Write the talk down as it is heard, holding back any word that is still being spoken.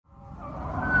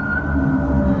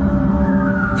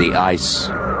The ice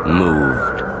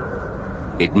moved.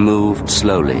 It moved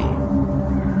slowly.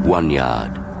 1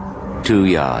 yard, 2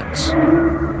 yards,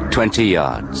 20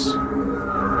 yards.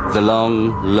 The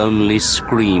long, lonely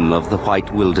scream of the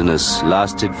white wilderness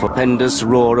lasted for stupendous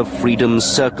roar of freedom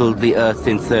circled the earth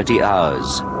in 30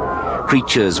 hours.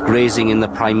 Creatures grazing in the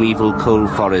primeval coal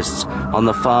forests on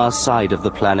the far side of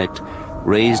the planet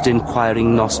raised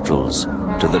inquiring nostrils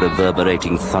to the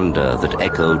reverberating thunder that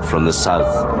echoed from the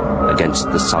south against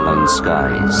the sullen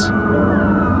skies.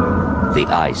 The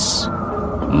ice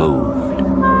moved.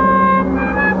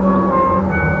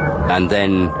 And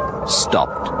then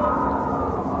stopped.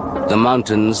 The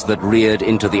mountains that reared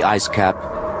into the ice cap,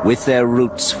 with their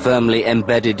roots firmly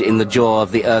embedded in the jaw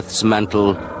of the Earth's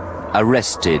mantle,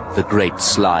 arrested the great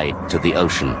slide to the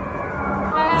ocean.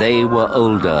 They were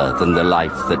older than the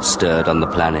life that stirred on the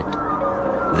planet.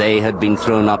 They had been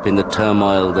thrown up in the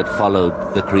turmoil that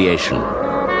followed the creation.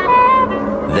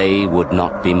 They would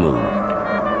not be moved.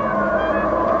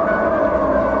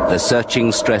 The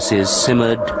searching stresses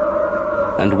simmered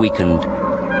and weakened.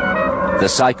 The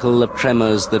cycle of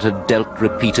tremors that had dealt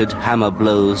repeated hammer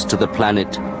blows to the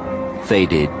planet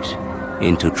faded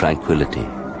into tranquility.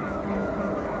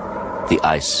 The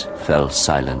ice fell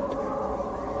silent.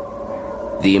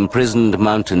 The imprisoned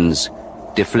mountains,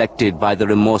 deflected by the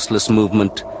remorseless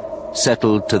movement,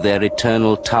 settled to their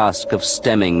eternal task of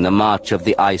stemming the march of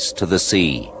the ice to the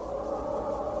sea.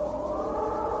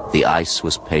 The ice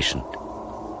was patient.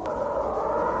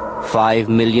 5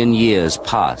 million years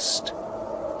passed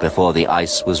before the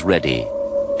ice was ready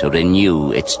to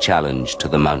renew its challenge to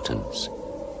the mountains.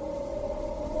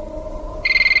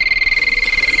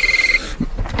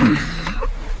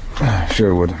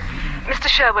 Sherwood. Mr.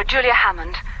 Sherwood, Julia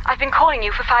Hammond. I've been calling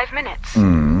you for 5 minutes.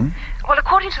 Well,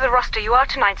 according to the roster, you are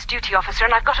tonight's duty officer,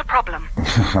 and I've got a problem.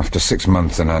 After 6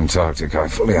 months in Antarctic, I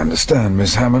fully understand,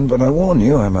 Miss Hammond, but I warn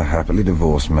you, I'm a happily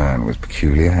divorced man with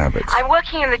peculiar habits. I'm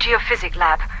working in the geophysics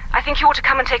lab. I think you ought to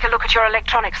come and take a look at your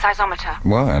electronic seismometer.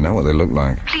 Why? I know what they look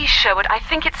like. Please, Sherwood, I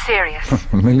think it's serious.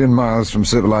 A million miles from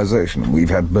civilization, we've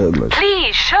had burglars.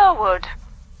 Please, Sherwood.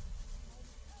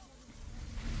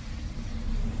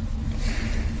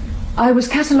 I was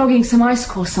cataloguing some ice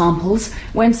core samples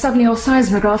when suddenly your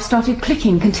seismograph started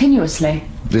clicking continuously.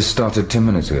 This started 10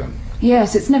 minutes ago.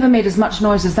 Yes, it's never made as much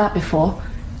noise as that before.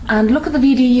 And look at the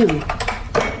VDU.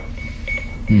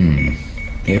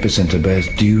 The epicenter bears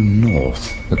due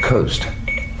north, the coast.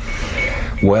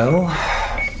 Well,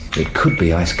 it could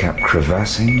be ice cap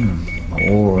crevassing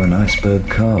or an iceberg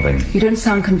carving. You don't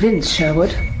sound convinced,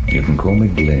 Sherwood. You can call me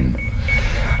Glyn.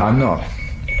 I'm not.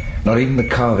 Not even the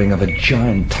carving of a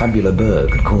giant tabular berg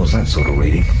could cause that sort of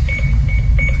reading.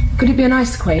 Could it be an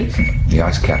ice quake? The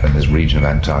ice cap in this region of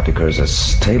Antarctica is as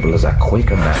stable as a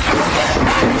Quaker match.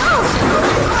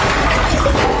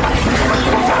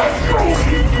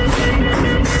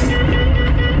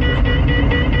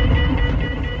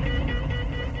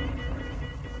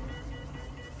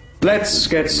 Let's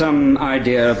get some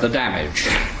idea of the damage.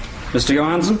 Mr.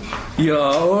 Johansson? Yeah,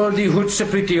 all the hoods are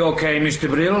pretty okay, Mr.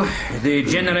 Brill. The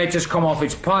generator's come off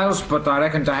its piles, but I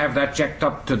reckon to have that checked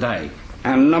up today.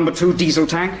 And number 2 diesel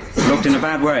tank? Looked in a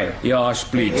bad way. Yeah,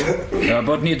 split.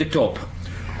 But near the top.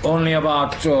 Only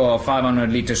about 500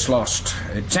 litres lost.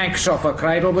 Tank's off her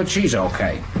cradle, but she's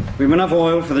okay. We've enough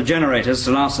oil for the generators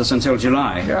to last us until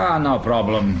July. Yeah, no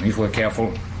problem, if we're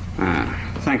careful.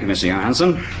 Thank you, Mr.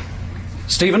 Johansson.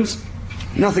 Stevens?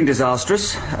 Nothing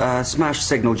disastrous. Smashed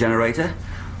signal generator.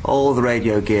 All the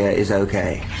radio gear is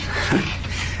okay.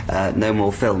 No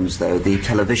more films, though. The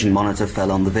television monitor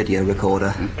fell on the video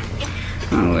recorder.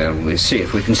 Oh, well, we'll see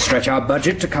if we can stretch our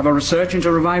budget to cover research into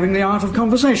reviving the art of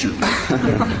conversation.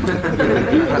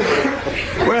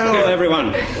 Well,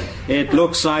 everyone, it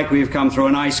looks like we've come through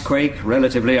an ice quake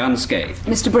relatively unscathed.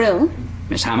 Mr. Brill?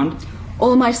 Miss Hammond?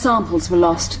 All my samples were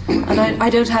lost, and I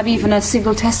don't have even a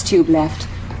single test tube left.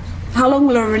 How long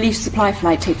will a relief supply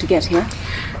flight take to get here?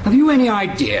 Have you any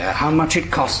idea how much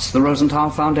it costs the Rosenthal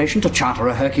Foundation to charter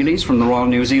a Hercules from the Royal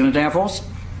New Zealand Air Force?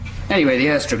 Anyway, the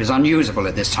airstrip is unusable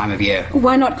at this time of year.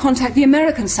 Why not contact the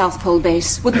American South Pole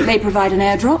base? Wouldn't they provide an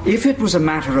airdrop? If it was a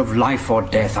matter of life or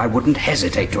death, I wouldn't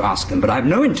hesitate to ask them, but I have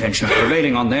no intention of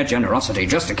prevailing on their generosity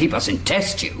just to keep us in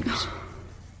test tubes.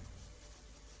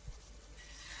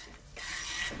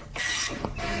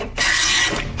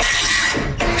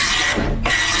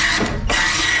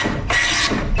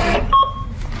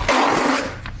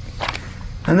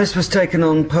 And this was taken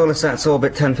on Polarsat's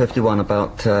orbit 1051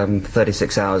 about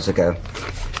 36 hours ago.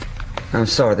 I'm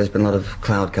sorry, there's been a lot of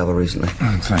cloud cover recently.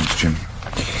 Thanks, Jim.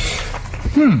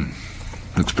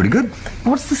 Looks pretty good.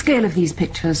 What's the scale of these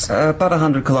pictures? About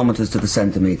 100 kilometres to the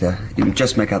centimetre. You can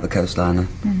just make out the coastline.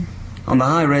 On the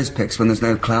high-res pics, when there's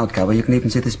no cloud cover, you can even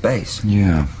see this base.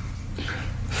 Yeah.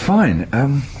 Fine.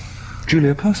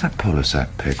 Julia, pass that Polosat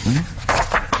pic, will you?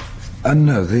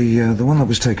 No, the one that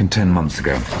was taken 10 months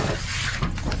ago.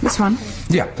 This one?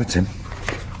 Yeah, that's him.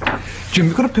 Jim,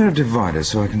 we've got a pair of dividers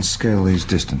so I can scale these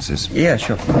distances. Yeah,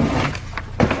 sure.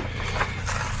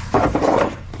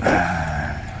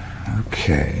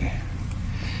 Okay.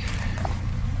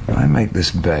 I make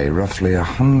this bay roughly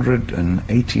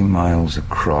 180 miles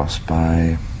across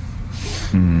by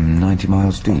 90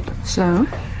 miles deep. So?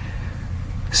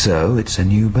 So it's a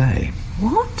new bay.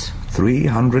 What?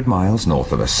 300 miles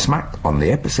north of us, smack on the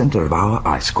epicenter of our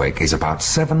icequake, is about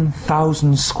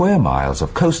 7,000 square miles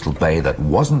of coastal bay that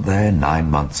wasn't there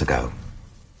 9 months ago.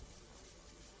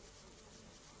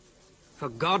 For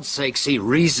God's sake, see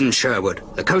reason, Sherwood.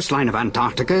 The coastline of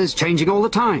Antarctica is changing all the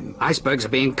time. Icebergs are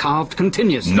being carved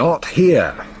continuously. Not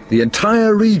here. The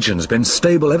entire region's been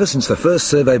stable ever since the first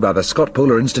survey by the Scott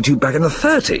Polar Institute back in the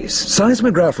 30s.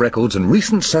 Seismograph records and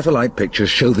recent satellite pictures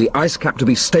show the ice cap to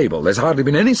be stable. There's hardly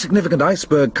been any significant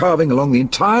iceberg carving along the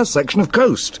entire section of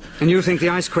coast. And you think the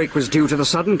icequake was due to the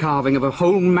sudden carving of a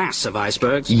whole mass of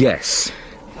icebergs? Yes.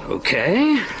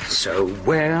 Okay, so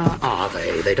where are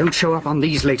they? They don't show up on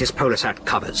these latest Polosat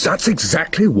covers. That's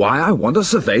exactly why I want to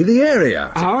survey the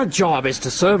area. Our job is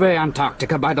to survey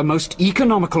Antarctica by the most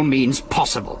economical means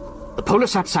possible. The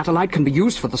Polosat satellite can be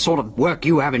used for the sort of work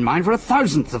you have in mind for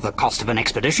 1,000th of the cost of an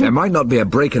expedition. There might not be a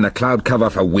break in the cloud cover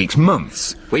for weeks,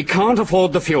 months. We can't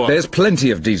afford the fuel. There's plenty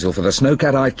of diesel for the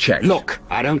snowcat I've checked. Look,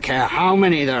 I don't care how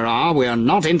many there are, we are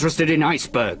not interested in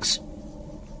icebergs.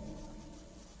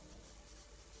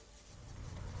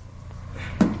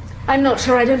 I'm not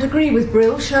sure I don't agree with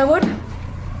Brill, Sherwood.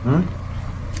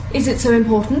 Is it so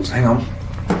important? Hang on.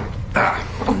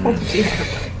 Oh,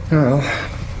 dear.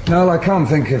 Well, I can't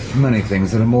think of many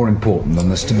things that are more important than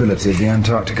the stability of the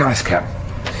Antarctic ice cap.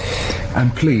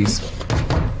 And please,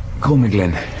 call me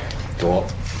Glenn.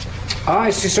 What?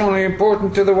 Ice is only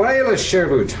important to the whalers,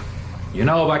 Sherwood. You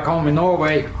know, back home in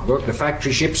Norway, work the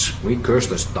factory ships, we curse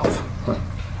the stuff.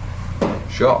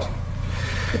 Shot.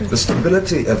 The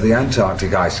stability of the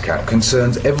Antarctic ice cap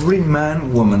concerns every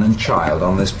man, woman and child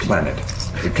on this planet.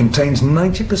 It contains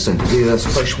 90% of the Earth's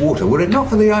fresh water. Were it not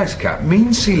for the ice cap,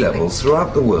 mean sea levels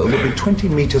throughout the world would be 20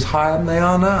 metres higher than they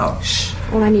are now. Shh.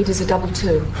 All I need is a double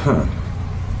two.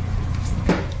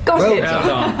 Got Well it.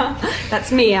 done.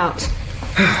 That's me out.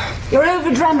 You're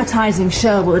over-dramatising,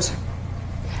 Sherwood.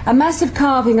 A massive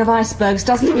carving of icebergs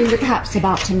doesn't mean the cap's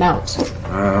about to melt.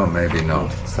 Oh, maybe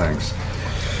not. Thanks.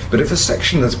 But if a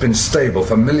section that's been stable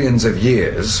for millions of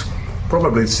years,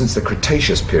 probably since the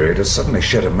Cretaceous period, has suddenly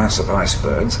shed a mass of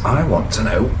icebergs, I want to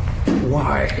know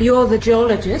why. You're the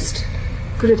geologist.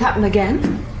 Could it happen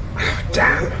again?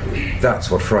 Damn.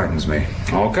 That's what frightens me.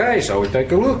 Okay, so we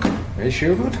take a look. Hey,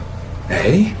 Sherwood?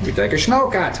 Eh? We take a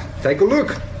snowcat. Take a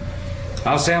look.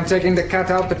 I'll say I'm taking the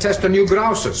cat out to test the new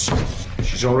grousers.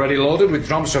 She's already loaded with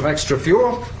drums of extra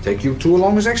fuel. Take you two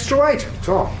along as extra weight.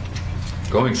 So,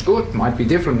 going's good. Might be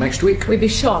different next week. We'd be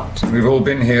shocked. We've all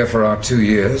been here for our 2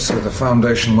 years, so the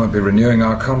Foundation won't be renewing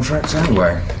our contracts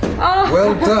anyway. Oh,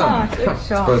 Well done. good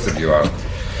shot. Both of you out.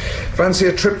 Fancy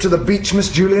a trip to the beach,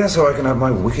 Miss Julia, so I can have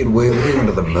my wicked way with you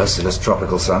under the merciless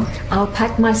tropical sun? I'll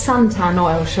pack my suntan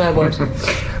oil, Sherwood.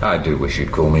 I do wish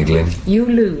you'd call me Glyn. You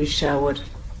lose, Sherwood.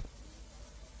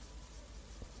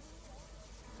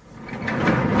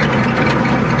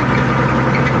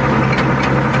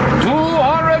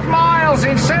 200 miles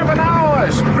in 7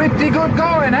 hours. Pretty good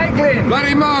going, eh, Glyn?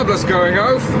 Bloody marvellous going,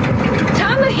 Oaf.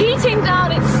 Turn the heating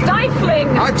down, it's stifling.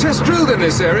 I test drilled in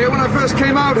this area when I first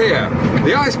came out here.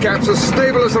 The ice cap's as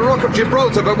stable as the Rock of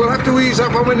Gibraltar, but we'll have to ease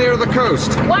up when we're near the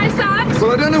coast. Why is that?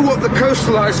 Well, I don't know what the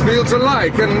coastal ice fields are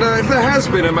like, and if there has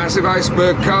been a massive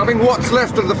iceberg carving, what's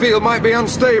left of the field might be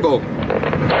unstable.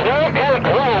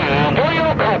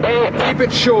 Keep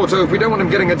it short, Oaf. We don't want him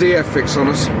getting a DF fix on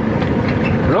us.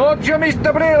 Roger,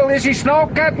 Mr. Brill. This is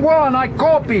Snowcat 1. I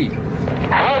copy.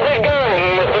 How's it going,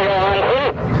 Mr.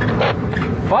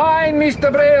 Johansson? Fine,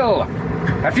 Mr. Brill.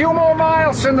 A few more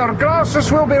miles and our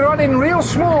grousers will be running real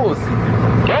smooth.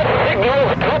 Jet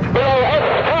signals drop below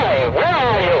S5. Where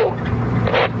are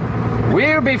you?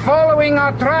 We'll be following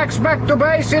our tracks back to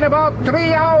base in about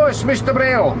 3 hours, Mr.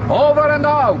 Brill. Over and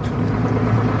out.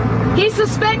 He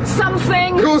suspects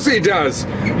something. Of course he does.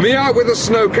 Me out with a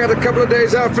snowcat a couple of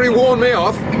days after he warned me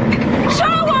off.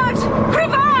 Sherwood!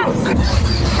 Crevasse!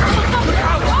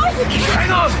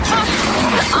 Hang on!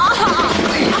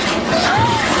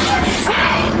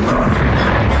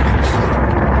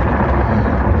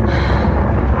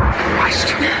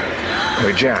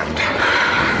 We're jammed.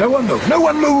 No one move. No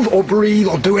one move or breathe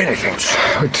or do anything.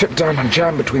 We tipped down and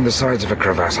jammed between the sides of a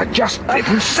crevasse. I just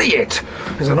didn't see it.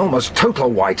 There's an almost total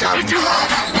whiteout.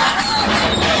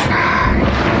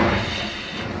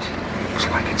 Looks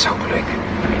like it's holding.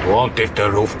 It won't if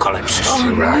the roof collapses.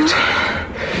 You're right.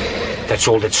 That's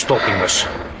all that's stopping us.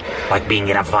 Like being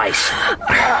in a vice.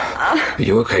 Are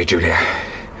you okay, Julia?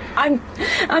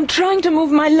 I'm trying to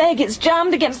move my leg. It's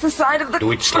jammed against the side of the...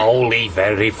 Do it slowly,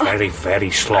 very, very,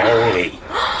 very slowly.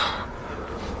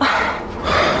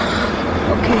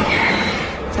 Okay,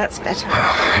 that's better.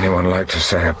 Anyone like to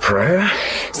say a prayer?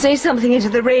 Say something into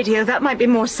the radio. That might be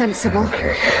more sensible.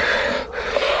 Okay.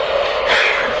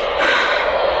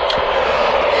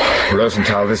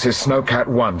 Rosenthal, this is Snowcat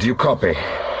 1. Do you copy?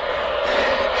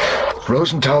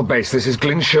 Rosenthal Base, this is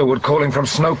Glyn Sherwood calling from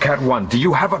Snowcat 1. Do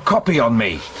you have a copy on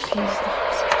me?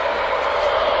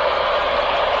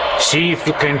 See if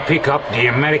you can pick up the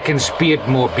American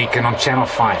Speedmore beacon on Channel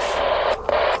 5.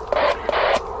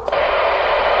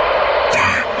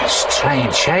 Damn,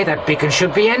 strange, eh? That beacon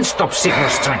should be end-stop signal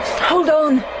strength. Hold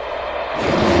on.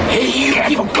 Hey,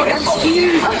 you've got I'm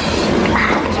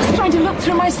just trying to look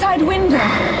through my side window.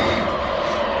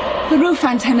 The roof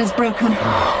antenna's broken.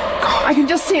 I can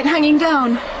just see it hanging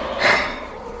down.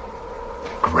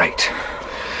 Great.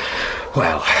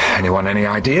 Well, anyone any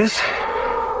ideas?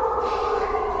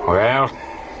 Well,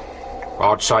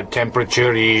 outside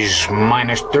temperature is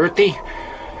 -30.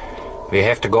 We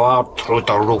have to go out through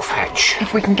the roof hatch.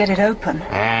 If we can get it open.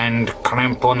 And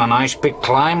cramp on an ice pick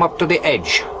climb up to the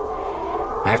edge.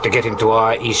 I have to get into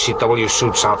our ECW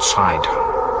suits outside.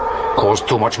 Cause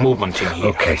too much movement in here.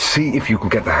 Okay, see if you can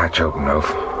get the hatch open,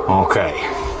 Ove. Okay.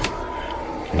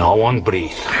 No one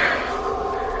breathe.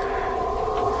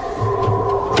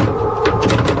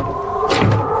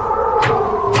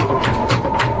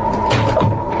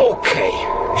 Okay,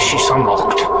 she's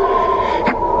unlocked.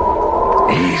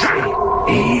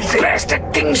 Easy.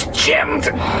 Blasted thing's jammed.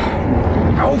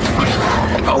 Oh,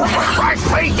 for Christ's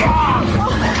sake!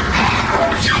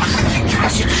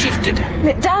 Has it shifted?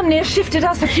 It damn near shifted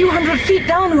us a few hundred feet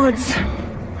downwards.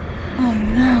 Oh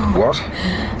no. What?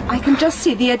 I can just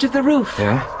see the edge of the roof.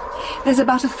 Yeah? There's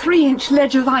about a 3-inch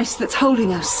ledge of ice that's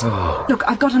holding us. Oh. Look,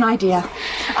 I've got an idea.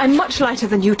 I'm much lighter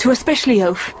than you two, especially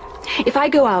Oaf. If I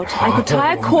go out, I could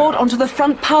tie a cord onto the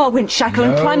front power winch shackle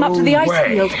and climb up to the ice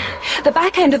field. The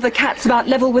back end of the cat's about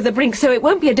level with the brink, so it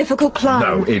won't be a difficult climb.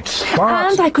 No, it's far.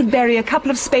 And I could bury a couple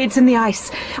of spades in the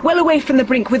ice, well away from the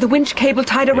brink with the winch cable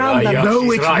tied around them.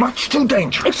 No, it's much too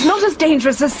dangerous. It's not as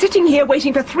dangerous as sitting here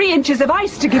waiting for 3 inches of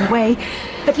ice to give way.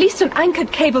 At least an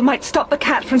anchored cable might stop the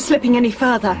cat from slipping any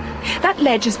further. That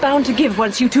ledge is bound to give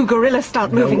once you two gorillas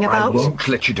start moving about. I won't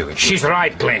let you do it. She's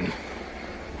right, Glenn.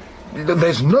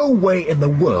 There's no way in the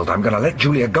world I'm going to let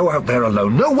Julia go out there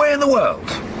alone. No way in the world.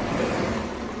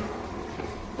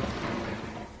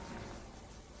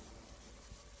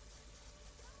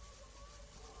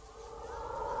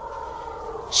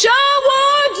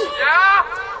 Sherwood! Yeah?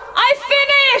 I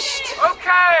finished!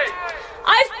 Okay.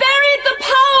 I've buried the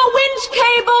power winch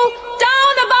cable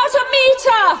down about a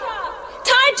meter,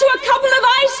 tied to a couple of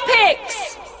ice picks.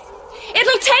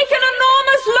 It'll take an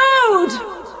enormous load.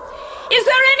 Is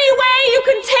there any way you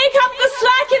can take up the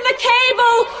slack in the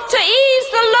cable to ease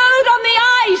the load on the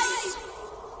ice?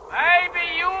 Maybe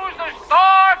use the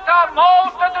starter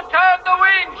motor to turn the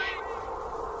winch.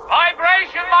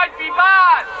 Vibration might be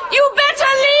bad. You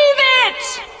better leave it!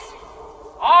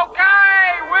 Okay,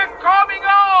 we're coming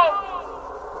home.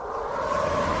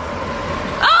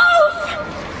 Oh!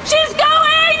 She's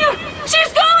going!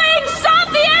 She's going! Stop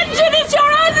the engine! It's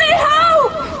your only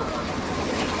hope!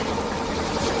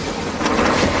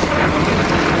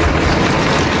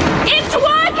 It's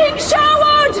working,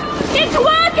 Sherwood! It's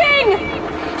working!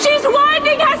 She's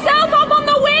winding herself up on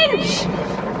the winch!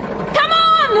 Come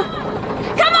on!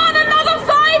 Come on, another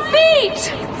 5 feet!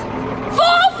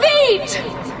 4 feet!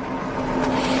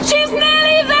 She's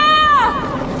nearly there!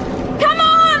 Come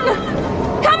on!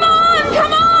 Come on!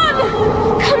 Come on!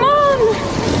 Come on!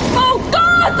 Oh,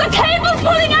 God! The cable's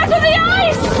pulling out of the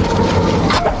ice!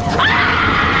 Ah!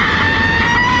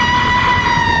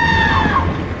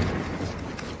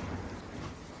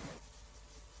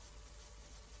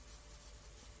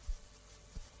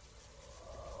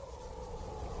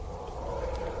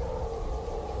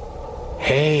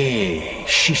 Hey,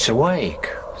 she's awake.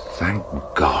 Thank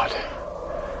God.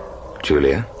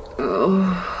 Julia?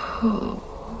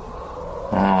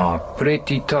 Oh,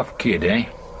 pretty tough kid, eh?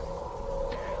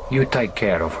 You take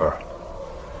care of her.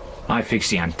 I fix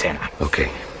the antenna.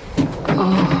 Okay.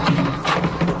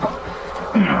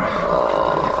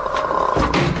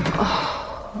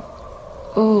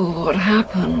 Oh, what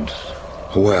happened?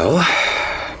 Well,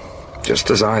 just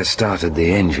as I started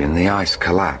the engine, the ice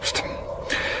collapsed.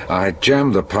 I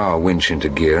jammed the power winch into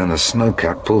gear and the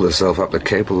snowcat pulled herself up the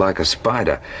cable like a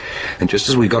spider. And just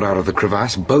as we got out of the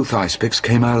crevasse, both ice picks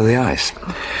came out of the ice.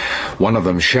 One of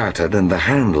them shattered and the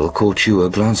handle caught you a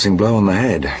glancing blow on the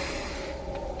head.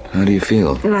 How do you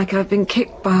feel? Like I've been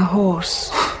kicked by a horse.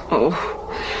 Oh,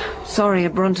 sorry, a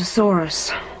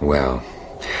brontosaurus. Well,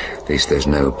 at least there's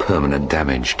no permanent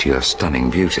damage to your stunning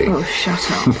beauty. Oh, shut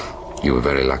up. You were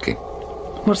very lucky.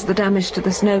 What's the damage to the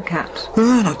snowcat?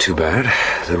 Not too bad.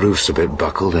 The roof's a bit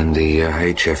buckled and the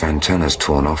HF antenna's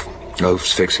torn off.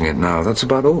 Oaf's fixing it now, that's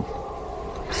about all.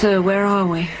 So, where are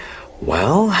we?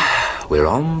 Well, we're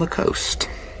on the coast.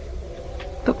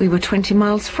 But we were 20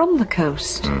 miles from the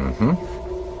coast.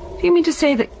 Mm-hmm. Do you mean to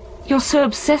say that you're so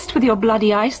obsessed with your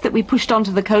bloody ice that we pushed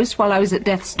onto the coast while I was at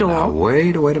death's door? Now,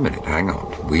 wait a minute, hang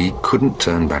on. We couldn't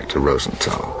turn back to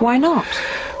Rosenthal. Why not?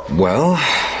 Well,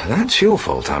 that's your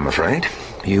fault, I'm afraid.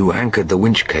 You anchored the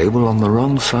winch cable on the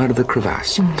wrong side of the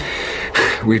crevasse.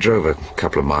 We drove a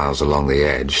couple of miles along the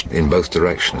edge, in both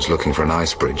directions, looking for an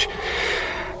ice bridge.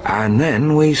 And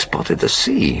then we spotted the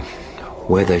sea,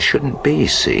 where there shouldn't be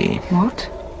sea. What?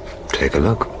 Take a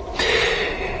look.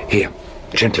 Here,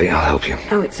 gently, I'll help you.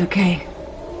 Oh, it's okay.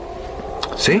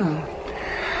 See?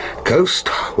 Oh. Coast,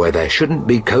 where there shouldn't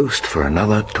be coast for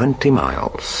another 20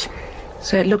 miles.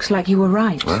 So it looks like you were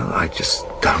right. Well, I just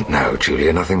don't know,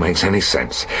 Julia. Nothing makes any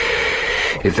sense.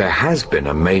 If there has been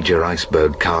a major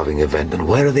iceberg carving event, then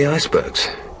where are the icebergs?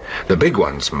 The big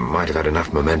ones might have had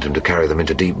enough momentum to carry them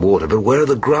into deep water, but where are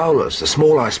the growlers, the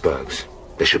small icebergs?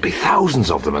 There should be thousands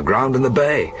of them aground in the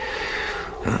bay.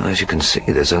 As you can see,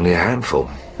 there's only a handful.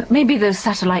 But maybe those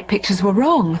satellite pictures were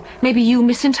wrong. Maybe you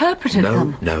misinterpreted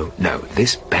them. No.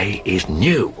 This bay is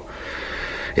new.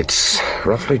 It's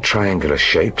roughly triangular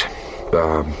shaped.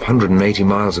 180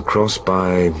 miles across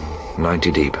by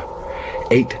 90 deep.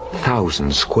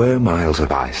 8,000 square miles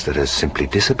of ice that has simply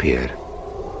disappeared.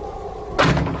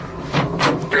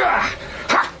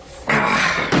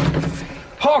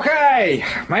 Okay,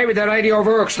 maybe the radio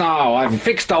works now. I've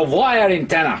fixed a wire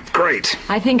antenna. Great.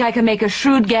 I think I can make a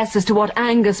shrewd guess as to what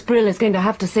Angus Brill is going to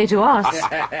have to say to us.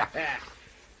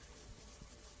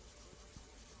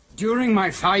 During my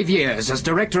 5 years as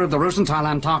director of the Rosenthal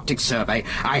Antarctic Survey,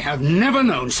 I have never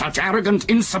known such arrogant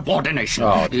insubordination.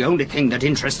 The only thing that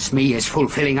interests me is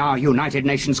fulfilling our United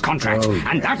Nations contract,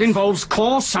 and that involves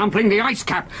core sampling the ice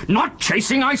cap, not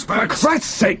chasing icebergs. For Christ's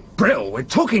sake, Brill, we're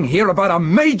talking here about a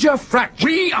major fracture.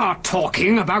 We are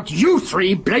talking about you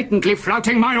three blatantly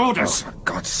flouting my orders. For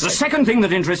God's sake. The second thing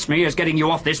that interests me is getting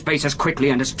you off this base as quickly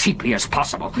and as cheaply as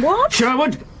possible. What?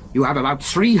 Sherwood, you have about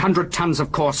 300 tons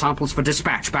of core samples for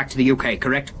dispatch back to the UK,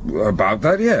 correct? About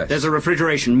that, yes. There's a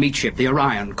refrigeration meat ship, the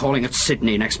Orion, calling at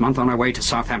Sydney next month on our way to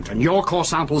Southampton. Your core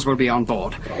samples will be on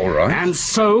board. All right. And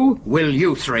so will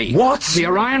you three. What? The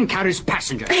Orion carries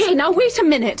passengers. Hey, now wait a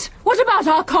minute. What about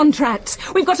our contracts?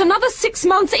 We've got another 6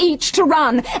 months each to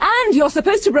run, and you're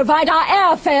supposed to provide our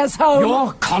airfares home.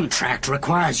 Your contract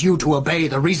requires you to obey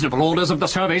the reasonable orders of the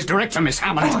survey's director, Miss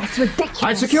Hammond. Oh, it's ridiculous.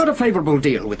 I've secured a favourable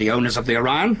deal with the owners of the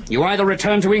Orion. You either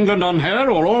return to England on her,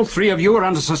 or all three of you are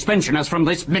under suspension as from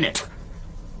this minute.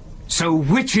 So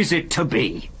which is it to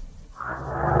be?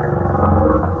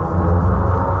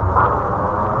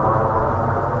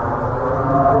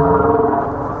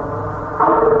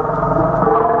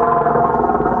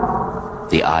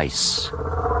 The ice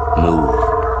moved.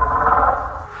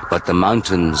 But the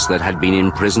mountains that had been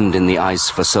imprisoned in the ice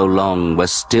for so long were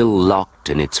still locked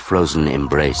in its frozen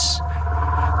embrace.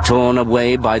 Torn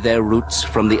away by their roots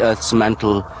from the Earth's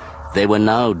mantle, they were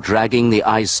now dragging the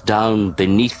ice down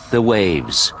beneath the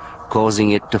waves, causing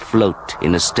it to float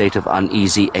in a state of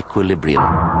uneasy equilibrium,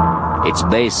 its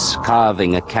base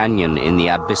carving a canyon in the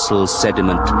abyssal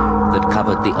sediment that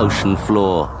covered the ocean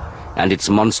floor, and its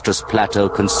monstrous plateau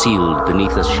concealed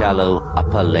beneath a shallow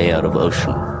upper layer of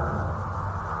ocean.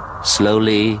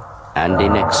 Slowly and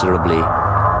inexorably,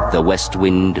 the west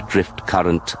wind drift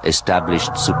current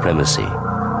established supremacy.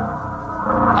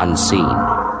 Unseen,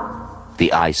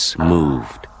 the ice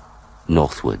moved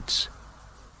northwards.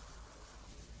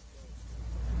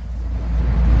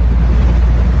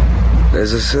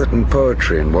 There's a certain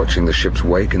poetry in watching the ships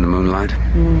wake in the moonlight.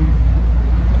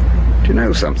 Do you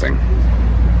know something?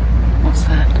 What's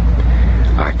that?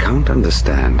 I can't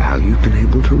understand how you've been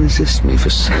able to resist me for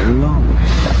so long.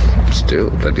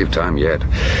 Still, plenty of time yet.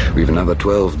 We've another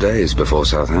 12 days before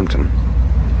Southampton.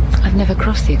 I've never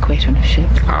crossed the equator in a ship.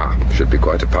 Should be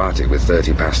quite a party with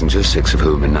 30 passengers, 6 of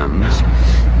whom are nuns.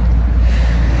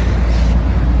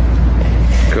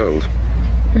 Cold?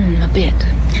 A bit.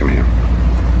 Come here.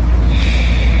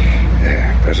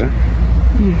 Professor.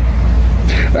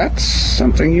 That's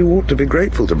something you ought to be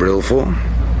grateful to Brill for.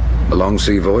 A long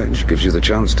sea voyage gives you the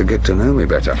chance to get to know me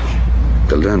better.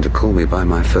 To learn to call me by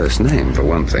my first name, for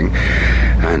one thing,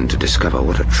 and to discover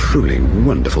what a truly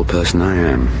wonderful person I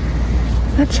am.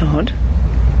 That's odd.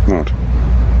 What?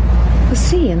 The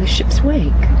sea in the ship's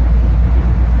wake.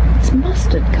 It's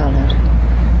mustard-coloured.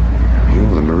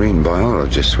 You're the marine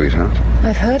biologist, sweetheart.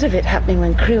 I've heard of it happening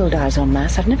when krill dies en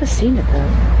masse. I've never seen it,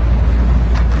 though.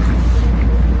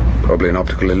 Probably an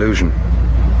optical illusion.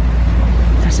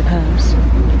 I suppose.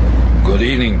 Good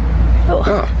evening. Oh,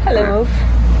 hello, Oaf.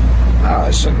 Ah,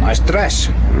 it's a nice dress.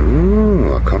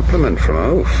 Ooh, a compliment from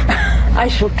Oaf. I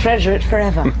shall treasure it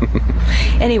forever.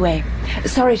 Anyway,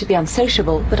 sorry to be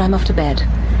unsociable, but I'm off to bed.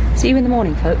 See you in the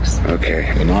morning, folks.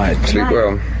 Okay. Good night. Sleep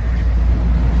well.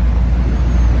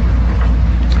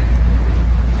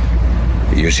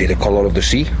 You see the color of the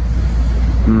sea?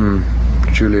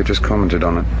 Julia just commented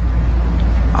on it.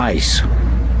 Ice.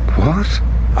 What?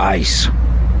 Ice.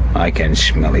 I can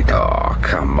smell it. Oh,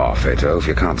 come off it, Oaf.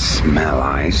 You can't smell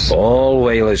ice. All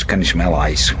whalers can smell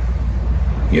ice.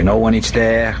 You know when it's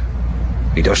there?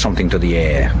 It does something to the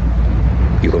air.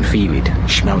 You can feel it,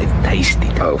 smell it, taste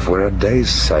it. Oaf, we're a day's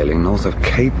sailing north of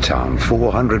Cape Town,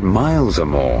 400 miles or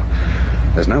more.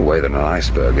 There's no way that an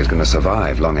iceberg is going to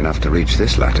survive long enough to reach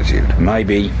this latitude.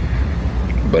 Maybe.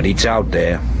 But it's out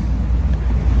there.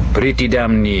 Pretty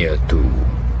damn near, too.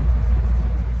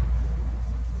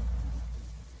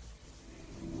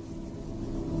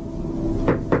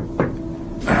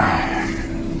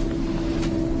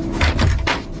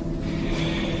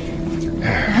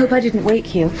 I hope I didn't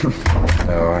wake you.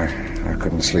 No, I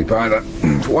couldn't sleep either.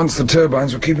 For once the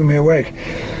turbines were keeping me awake.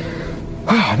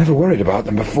 I never worried about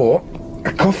them before.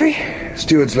 A coffee?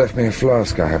 Steward's left me a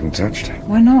flask I haven't touched.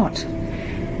 Why not?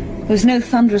 There was no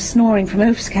thunderous snoring from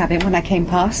Oaf's cabin when I came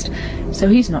past, so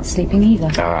he's not sleeping either.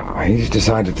 He's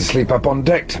decided to sleep up on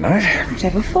deck tonight.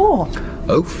 Whatever for?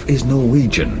 Oaf is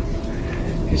Norwegian.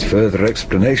 Is further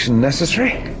explanation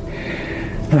necessary?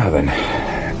 Now then,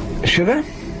 should I?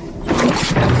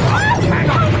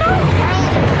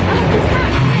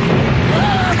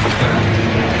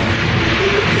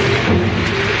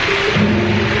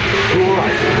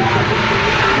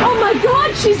 Oh my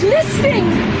God, she's listening!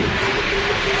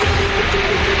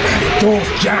 Door's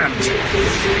jammed.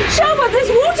 Sherwood, there's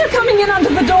water coming in under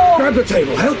the door! Grab the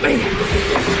table, help me.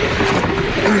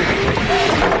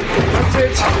 That's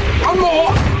it. One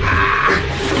more.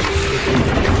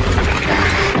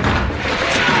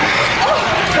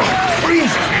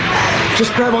 Freeze!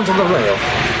 Just grab onto the rail.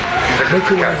 Make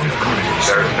your way on the corridors.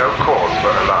 There is no cause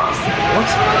for alarm. What?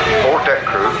 All deck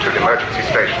crew to the emergency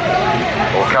station.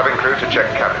 All cabin crew to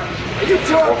check cabins. You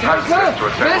two All okay, passengers to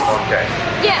sir? assemble on deck.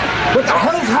 Yeah. What the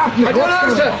hell's happening? I don't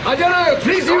know, sir. I don't know.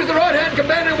 Please use the right-hand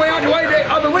companion way out to aid.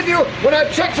 I'll be with you when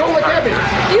I've checked all the cabins.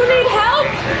 You need help?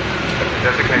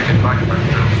 Designated lifeboat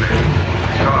drill station.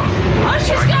 Come. Oh,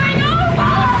 she's going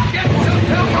over! Get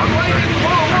yourself away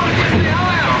before water gets the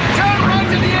hell out. Turn right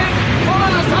to the end. Follow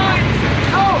the signs.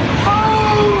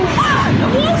 The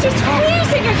water's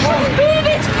freezing! It shouldn't be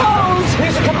this cold!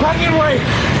 Here's a companionway.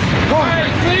 Hey,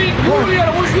 clean, Julia,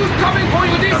 was you coming for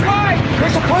you this way?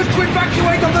 We're supposed to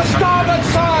evacuate on the starboard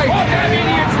side. Oh, damn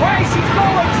idiots, way she's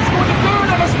going! She's going to burn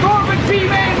on a starboard beam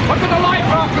in! I've got the life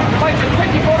raft in place, a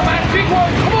 24-man big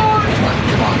one, come on!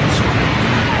 Come on.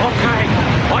 Okay,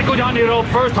 I go down the rope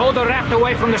first, hold the raft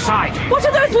away from the side. What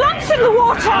are those lumps in the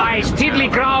water? Ice, tiddly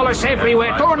growlers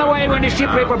everywhere, torn away when the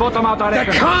ship ripper bottom out, I There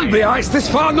reckon. can't be ice this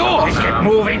far north. Let's get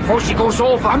moving before she goes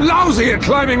over. I'm lousy at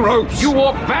climbing ropes. You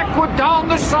walk backward down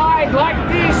the side like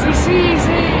this, it's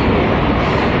easy.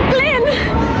 Glenn!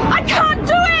 I can't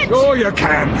do it! Sure you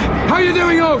can. How you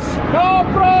doing, Oaf? No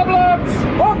problems!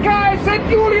 Okay, send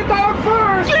Julia down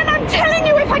first! Glenn, I'm telling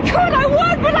you, if I could, I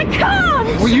would, but I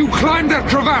can't! Will you climb that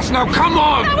crevasse now? Come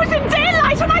on! That was in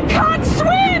daylight and I can't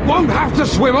swim! Won't have to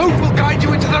swim. Oaf will guide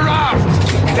you into the raft.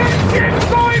 It's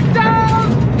going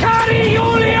down! Carry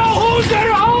Julia, hold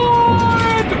her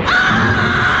hard!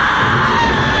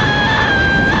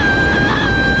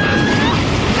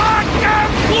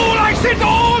 Goddamn fool! I said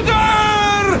order!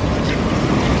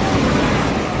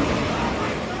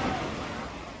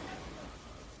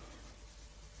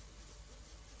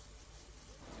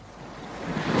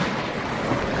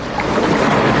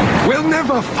 We'll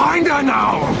never find her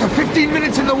now! After 15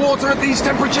 minutes in the water at these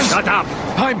temperatures... Shut up!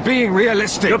 I'm being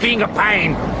realistic. You're being a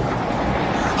pain.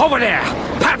 Over there,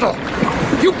 paddle!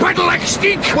 You paddle like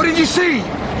stink! What did you see?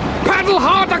 Paddle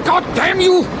harder, goddamn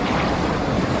you!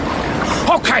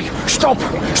 Okay, stop.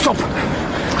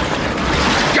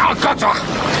 Yeah, got her.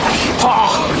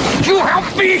 Oh, you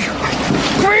help me!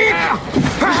 Quick!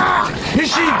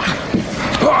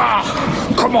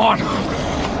 Come on.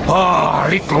 Ah,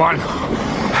 little one.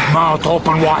 Mouth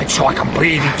open wide so I can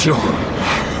breathe into you.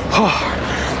 Oh,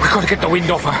 we gotta get the wind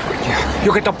off her. Yeah.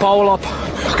 You get the pole up.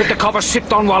 Get the cover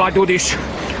sipped on while I do this.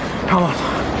 Come on.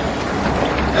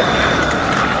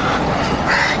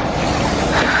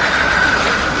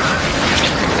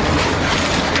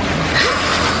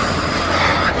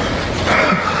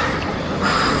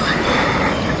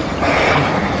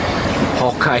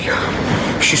 Okay.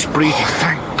 She's breathing.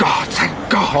 Thank God, thank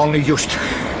God. Only just.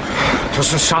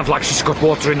 Doesn't sound like she's got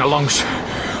water in the lungs.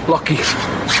 Lucky.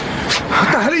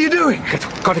 What the hell are you doing?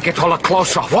 Gotta get all her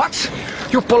clothes off. What?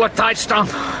 You pull her tights down.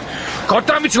 God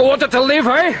damn it, you want her to live,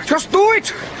 eh? Just do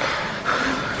it.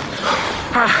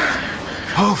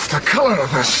 Oh, the colour of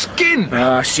her skin.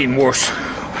 I've seen worse.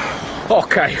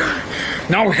 Okay.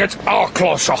 Now we get our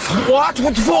clothes off. What?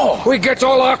 What for? We get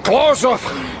all our clothes off.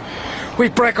 We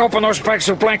break open those bags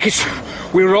of blankets.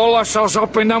 We roll ourselves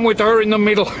up in them with her in the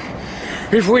middle.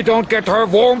 If we don't get her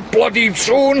warm bloody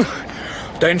soon,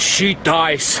 then she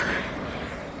dies.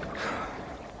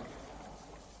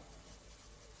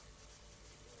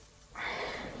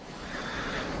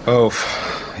 Oh,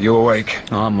 you awake?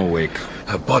 I'm awake.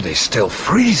 Her body's still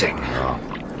freezing.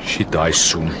 She dies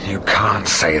soon. You can't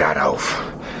say that, Oaf.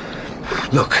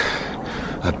 Look,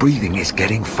 her breathing is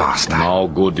getting faster. No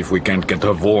good if we can't get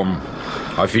her warm.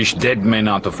 I fished dead men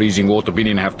out of freezing water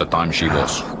within half the time she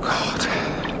was. Oh, God.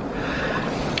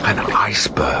 An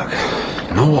iceberg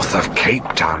north of Cape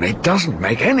Town. It doesn't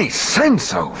make any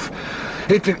sense, Oaf.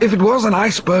 If it was an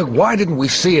iceberg, why didn't we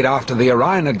see it after the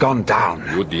Orion had gone down?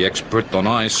 You're the expert on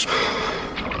ice.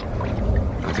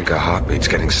 I think her heartbeat's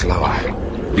getting slower.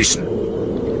 Listen.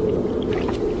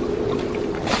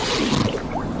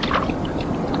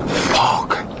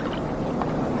 Fog.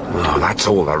 Oh, that's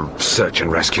all the search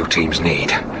and rescue teams need.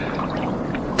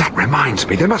 That reminds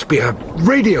me, there must be a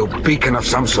radio beacon of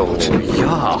some sort.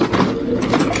 Yeah.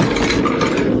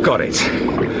 Got it.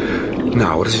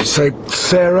 Now, what does it say?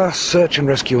 Sarah, search and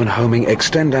rescue and homing,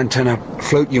 extend antenna,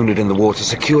 float unit in the water,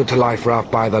 secured to life raft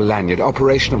by the lanyard.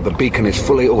 Operation of the beacon is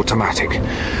fully automatic.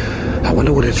 I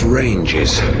wonder what its range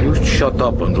is. You shut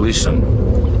up and listen.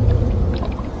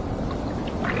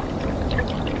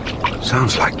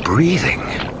 Sounds like breathing.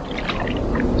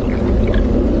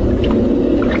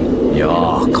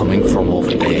 Yeah, coming from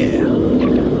over there.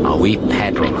 Now we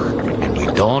paddle, and we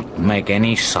don't make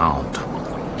any sound.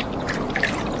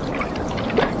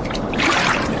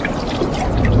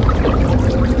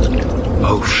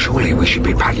 Oh, surely we should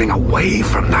be paddling away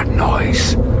from that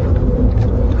noise.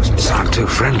 Doesn't sound too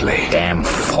friendly. Damn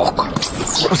fog.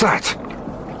 What was that?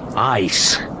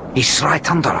 Ice. It's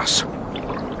right under us.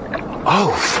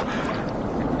 Oaf.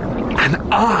 An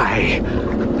eye.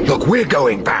 Look, we're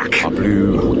going back. A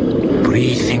blue.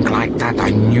 Breathing like that, I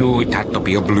knew it had to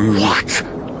be a blue. What?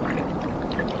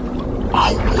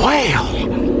 A whale?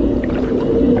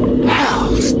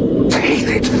 Hell's teeth,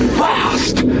 it's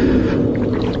vast.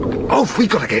 Oh, we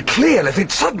gotta get clear if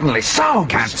it suddenly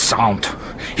sounds. Can't sound.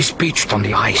 It's beached on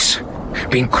the ice,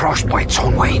 being crushed by its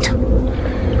own weight.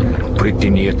 Pretty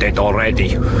near dead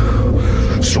already.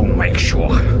 Soon make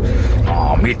sure.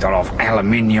 Oh, meter of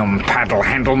aluminium paddle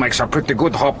handle makes a pretty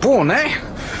good harpoon, eh?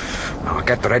 Now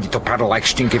get ready to paddle like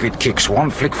Stink if it kicks. One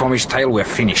flick from his tail, we're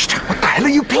finished. What the hell are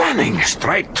you planning?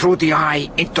 Straight through the eye,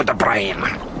 into the brain.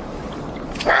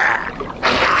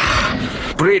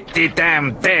 Pretty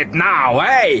damn dead now,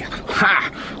 eh? Ha!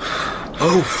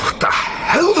 Oh, what the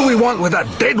hell do we want with a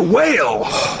dead whale?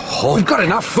 Oh, we've got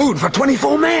enough food for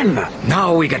 24 men.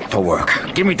 Now we get to work.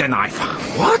 Give me the knife.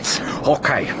 What?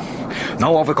 Okay.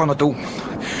 Now what we're gonna do?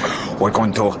 We're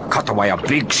going to cut away a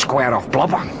big square of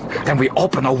blubber. Then we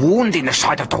open a wound in the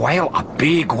side of the whale, a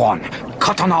big one.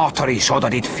 Cut an artery so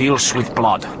that it fills with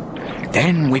blood.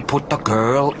 Then we put the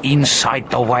girl inside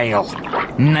the whale.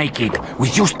 Naked,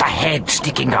 with just the head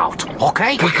sticking out.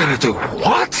 Okay? We're gonna do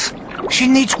what? She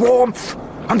needs warmth.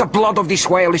 And the blood of this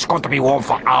whale is going to be warm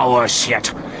for hours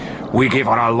yet. We give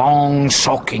her a long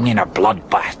soaking in a blood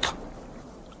bath.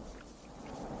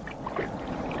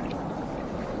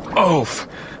 Oaf.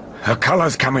 Her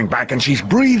color's coming back and she's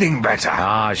breathing better.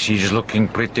 Ah, she's looking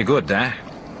pretty good, eh?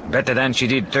 Better than she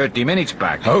did 30 minutes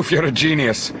back. Oaf, you're a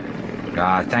genius.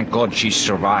 Ah, thank God she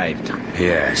survived.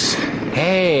 Yes.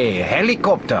 Hey,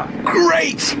 helicopter.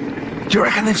 Great! Do you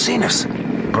reckon they've seen us?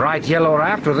 Bright yellow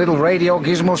raft with little radio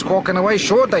gizmo squawking away.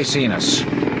 Sure they seen us.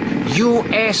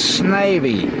 U.S.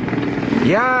 Navy.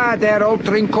 Yeah, they're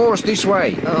altering course this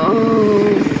way. Oh,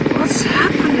 what's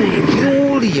happening?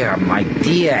 Julia, my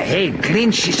dear. Hey,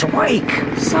 Clint, she's awake.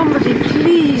 Somebody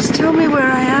please tell me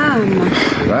where I am.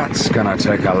 That's gonna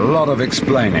take a lot of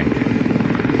explaining.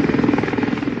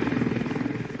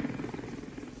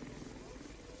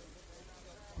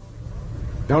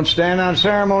 Don't stand on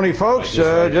ceremony, folks.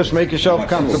 Just make yourself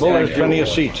comfortable. There's plenty of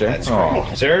seats, eh?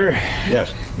 Sir?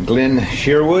 Yes. Glenn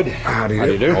Sherwood. How do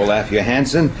you do? Olaf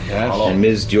Johansson. Yes. And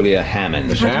Ms. Julia Hammond.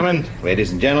 Miss Hammond.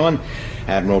 Ladies and gentlemen,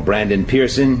 Admiral Brandon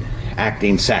Pearson,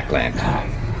 acting Sackland.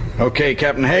 Okay,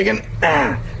 Captain Hagen.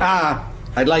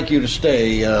 I'd like you to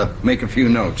stay, make a few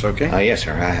notes, okay? Yes,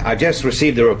 sir. I just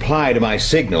received a reply to my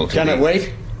signal to Can it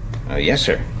wait? Yes,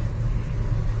 sir.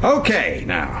 Okay,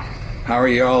 now. How are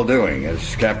you all doing?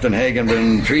 Has Captain Hagen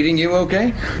been treating you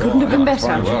okay? Couldn't have been better.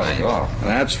 Well,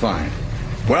 that's fine.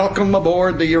 Welcome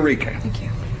aboard the Eureka. Thank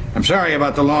you. I'm sorry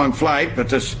about the long flight, but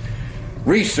this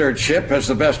research ship has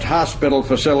the best hospital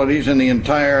facilities in the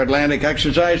entire Atlantic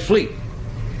exercise fleet.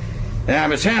 Now,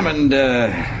 Miss Hammond,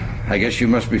 I guess you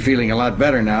must be feeling a lot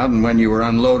better now than when you were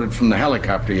unloaded from the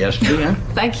helicopter yesterday, huh?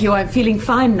 Thank you. I'm feeling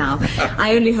fine now.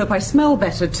 I only hope I smell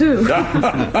better, too.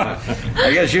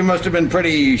 I guess you must have been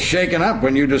pretty shaken up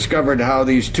when you discovered how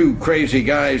these two crazy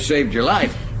guys saved your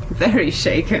life. Very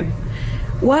shaken.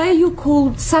 Why are you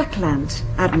called Sackland,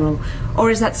 Admiral? Or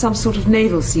is that some sort of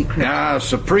naval secret?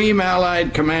 Supreme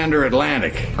Allied Commander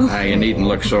Atlantic. Oh. You needn't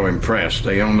look so impressed.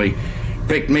 They only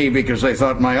picked me because they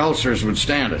thought my ulcers would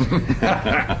stand it.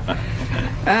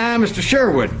 Mr.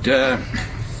 Sherwood,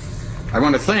 I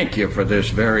want to thank you for this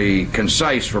very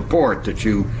concise report that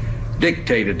you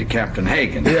dictated to Captain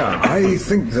Hagen. Yeah, I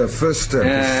think the first step is...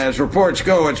 As reports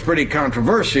go, it's pretty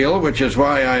controversial, which is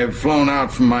why I have flown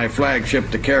out from my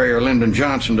flagship to Carrier Lyndon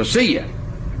Johnson to see you.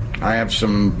 I have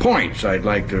some points I'd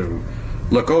like to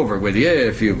look over with you,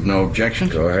 if you've no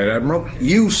objections. Go ahead, Admiral.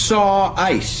 You saw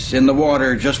ice in the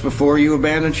water just before you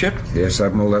abandoned ship? Yes,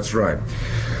 Admiral, that's right.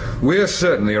 We're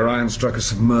certain the Orion struck a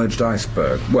submerged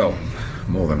iceberg. Well,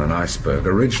 more than an iceberg.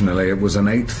 Originally, it was an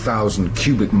 8,000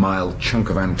 cubic mile chunk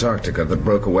of Antarctica that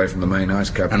broke away from the main ice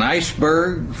cap. An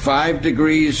iceberg 5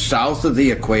 degrees south of the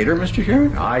equator, Mr.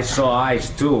 Sherwood? I saw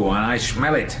ice too, and I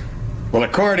smell it. Well,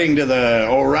 according to the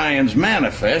Orion's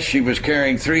manifest, she was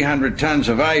carrying 300 tons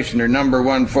of ice in her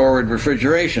 #1 forward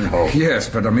refrigeration hold. Yes,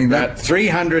 but I mean that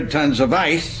 300 tons of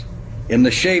ice in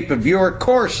the shape of your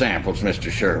core samples, Mr.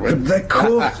 Sherwood. But that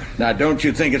core... Now, don't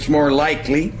you think it's more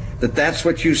likely that that's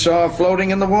what you saw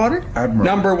floating in the water?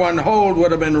 Admiral. #1 hold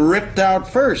would have been ripped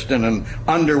out first in an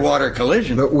underwater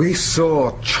collision. But we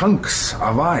saw chunks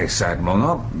of ice, Admiral,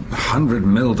 not 100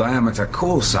 mil diameter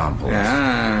core samples.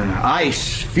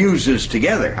 Ice fuses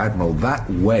together. Admiral, that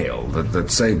whale that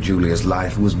saved Julia's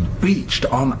life was beached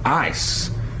on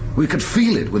ice. We could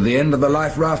feel it with the end of the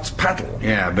life raft's paddle.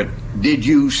 Yeah, but did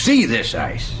you see this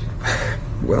ice?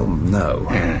 Well, no.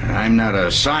 I'm not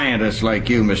a scientist like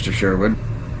you, Mr. Sherwood.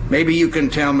 Maybe you can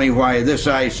tell me why this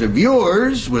ice of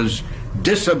yours was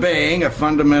disobeying a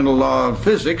fundamental law of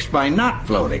physics by not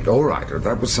floating. All right,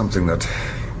 that was something that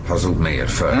puzzled me at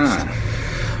first.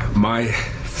 My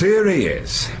theory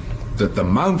is that the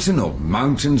mountain or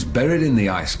mountains buried in the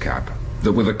ice cap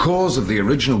that were the cause of the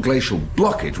original glacial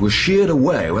blockage were sheared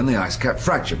away when the ice cap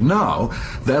fractured. Now,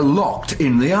 they're locked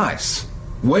in the ice,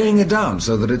 weighing it down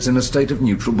so that it's in a state of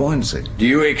neutral buoyancy. Do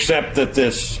you accept that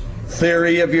this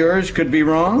theory of yours could be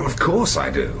wrong? Well, of course I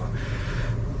do.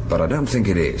 But I don't think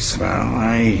it is. Well,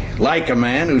 I like a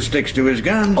man who sticks to his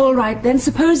guns. All right, then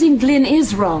supposing Glynn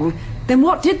is wrong, then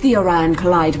what did the Orion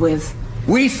collide with?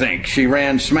 We think she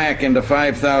ran smack into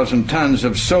 5,000 tons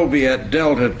of Soviet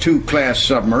Delta II class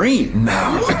submarine.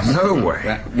 No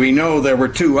way. We know there were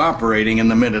two operating in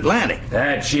the mid-Atlantic.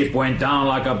 That ship went down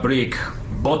like a brick.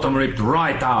 Bottom ripped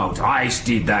right out. Ice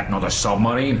did that, not a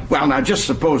submarine. Well, now, just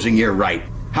supposing you're right.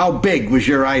 How big was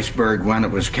your iceberg when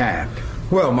it was calved?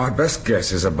 Well, my best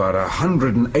guess is about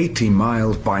 180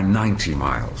 miles by 90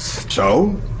 miles.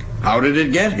 So? How did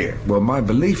it get here? Well, my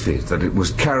belief is that it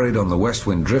was carried on the west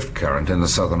wind drift current in the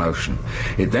Southern Ocean.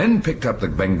 It then picked up the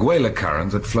Benguela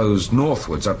current that flows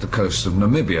northwards up the coast of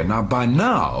Namibia. Now, by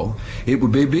now, it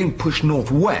would be being pushed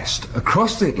northwest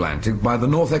across the Atlantic by the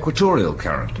North Equatorial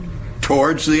Current.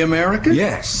 Towards the Americas?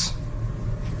 Yes.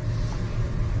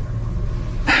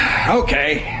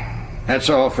 Okay. That's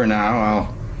all for now.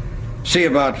 I'll see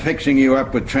about fixing you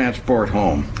up with transport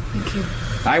home. Thank you.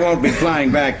 I won't be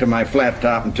flying back to my flat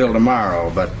top until tomorrow,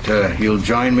 but you'll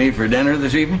join me for dinner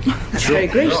this evening? That's very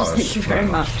gracious. Thank you very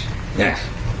much. Yes.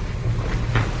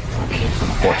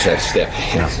 Watch that step.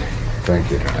 Yes.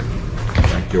 Thank you.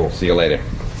 Thank you. See you later.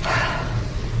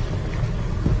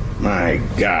 My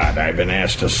God, I've been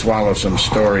asked to swallow some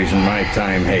stories in my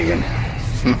time, Hagen.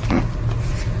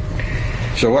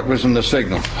 So what was in the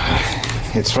signal?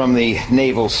 It's from the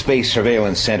Naval Space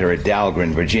Surveillance Center at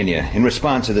Dahlgren, Virginia, in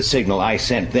response to the signal I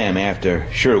sent them after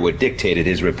Sherwood dictated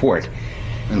his report.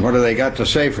 And what do they got to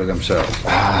say for themselves?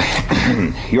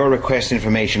 Your request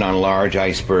information on large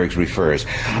icebergs refers.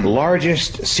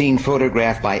 Largest seen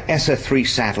photographed by ESA-3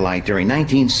 satellite during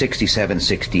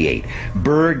 1967-68.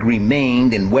 Berg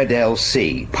remained in Weddell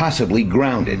Sea, possibly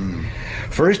grounded.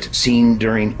 First seen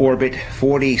during orbit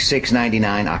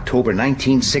 4699, October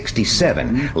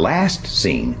 1967. Last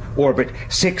seen orbit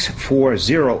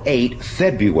 6408,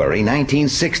 February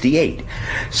 1968.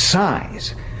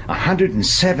 Size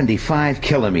 175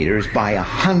 kilometers by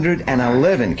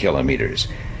 111 kilometers.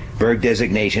 Berg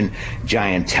designation,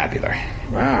 giant tabular.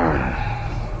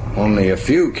 Wow. Only a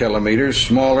few kilometers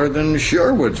smaller than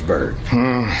Sherwood's berg.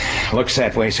 Looks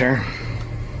that way, sir.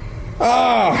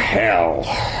 Oh, hell.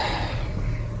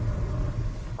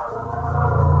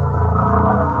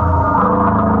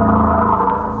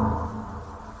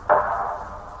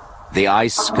 The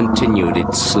ice continued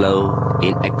its slow,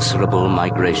 inexorable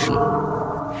migration.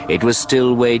 It was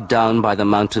still weighed down by the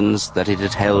mountains that it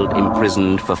had held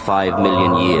imprisoned for 5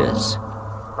 million years.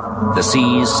 The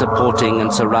seas supporting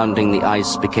and surrounding the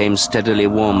ice became steadily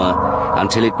warmer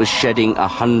until it was shedding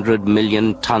 100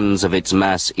 million tons of its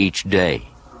mass each day.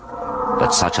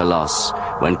 But such a loss,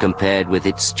 when compared with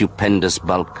its stupendous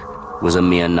bulk, was a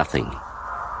mere nothing.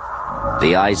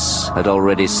 The ice had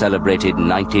already celebrated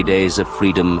 90 days of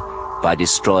freedom by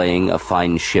destroying a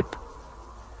fine ship.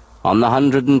 On the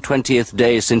 120th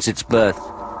day since its birth,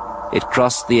 it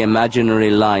crossed the imaginary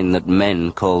line that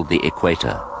men called the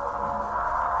equator.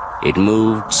 It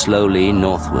moved slowly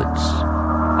northwards,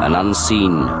 an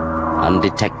unseen,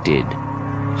 undetected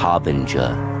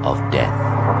harbinger of death.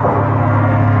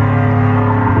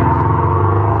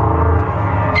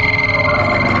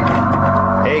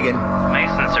 Hagen.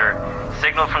 Mason, sir.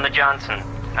 Signal from the Johnson.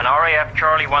 An RAF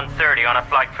Charlie 130 on a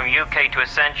flight from UK to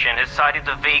Ascension has sighted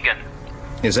the Vegan.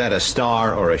 Is that a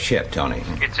star or a ship, Tony?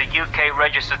 It's a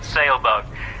UK-registered sailboat.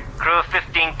 Crew of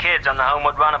 15 kids on the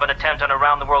homeward run of an attempt on a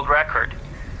round-the-world record.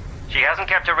 She hasn't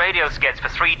kept her radio skets for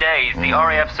 3 days. The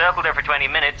RAF circled her for 20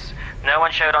 minutes. No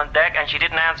one showed on deck, and she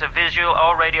didn't answer visual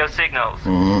or radio signals.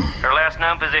 Her last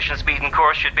known position, speed, and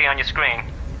course should be on your screen.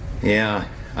 Yeah,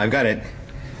 I've got it.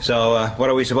 So, what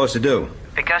are we supposed to do?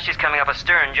 Because she's coming up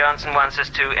astern, Johnson wants us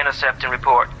to intercept and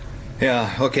report.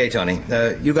 Yeah, okay, Tony.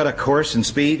 You got a course and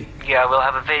speed? Yeah, we'll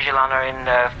have a visual on her in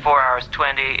 4 hours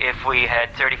 20 if we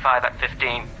had 35 at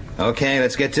 15. Okay,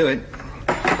 let's get to it.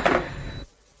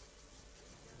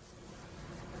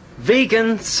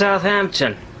 Vegan,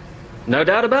 Southampton. No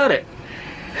doubt about it.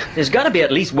 There's got to be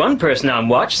at least one person on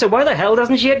watch, so why the hell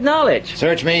doesn't she acknowledge?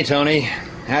 Search me, Tony.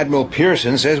 Admiral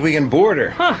Pearson says we can board her.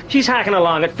 Huh, she's hacking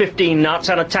along at 15 knots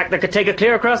on a tack that could take her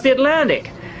clear across the Atlantic.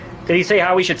 Did he say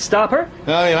how we should stop her?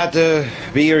 Well, you'll have to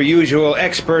be your usual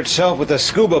expert self with the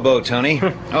scuba boat, Tony.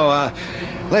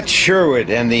 Let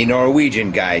Sherwood and the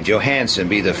Norwegian guy, Johansson,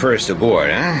 be the first aboard,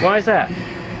 huh? Why is that?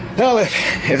 Well, if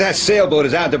that sailboat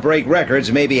is out to break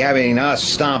records, maybe having us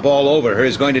stomp all over her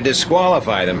is going to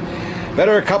disqualify them.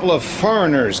 Better a couple of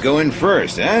foreigners go in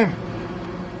first, huh?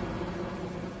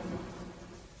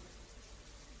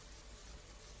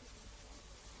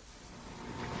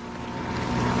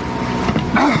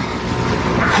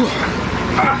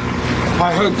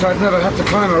 I hoped I'd never have to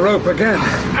climb a rope again.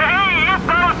 Hey, you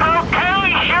both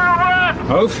okay, Sherwood?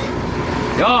 Both?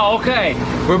 Yeah, okay.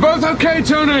 We're both okay,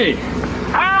 Tony.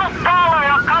 We'll follow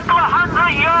a couple of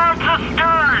 100 yards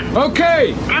astern.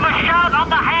 Okay. Give a shout on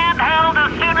the handheld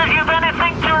as soon as you've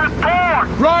anything to report.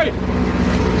 Right.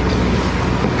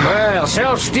 Well,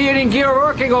 self-steering gear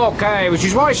working okay, which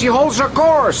is why she holds her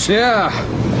course. Yeah.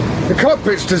 The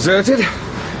cockpit's deserted.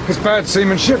 It's bad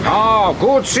seamanship. Oh,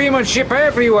 good seamanship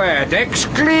everywhere. Decks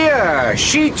clear.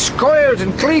 Sheets coiled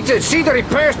and cleated. See the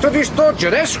repairs to this dodger.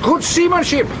 That's good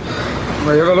seamanship.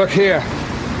 Well, you have a look here.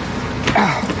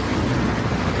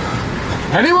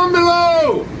 Anyone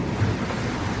below?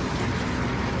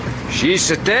 She's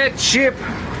a dead ship.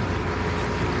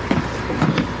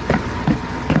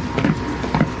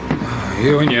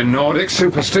 You and your Nordic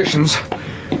superstitions.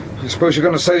 I suppose you're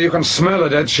going to say you can smell a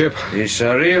dead ship. It's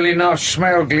a really nice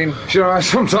smell, Glyn. You know, I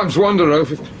sometimes wonder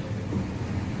if...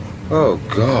 Oh,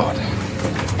 God.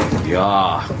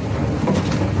 Yeah.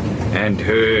 And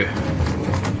her.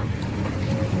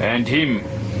 And him.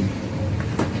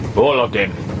 All of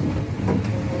them.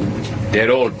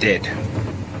 They're all dead.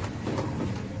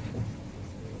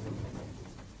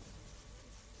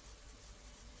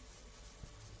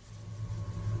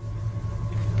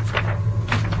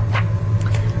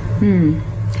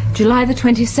 July the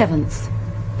 27th.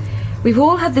 We've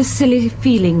all had this silly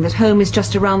feeling that home is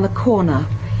just around the corner,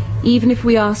 even if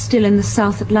we are still in the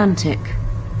South Atlantic.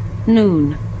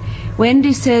 Noon.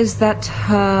 Wendy says that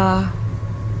her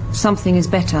Something is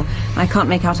better. I can't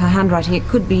make out her handwriting. It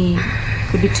could be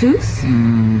tooth?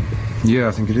 Yeah,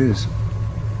 I think it is.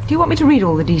 Do you want me to read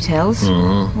all the details?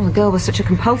 Well, the girl was such a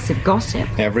compulsive gossip.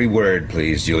 Every word,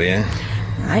 please, Julia.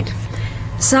 Right.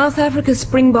 South Africa's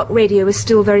Springbok radio is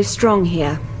still very strong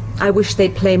here. I wish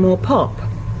they'd play more pop.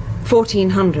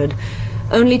 1400.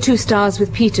 Only 2 stars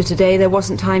with Peter today. There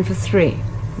wasn't time for 3.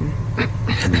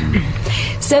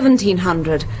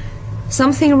 1700.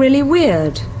 Something really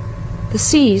weird. The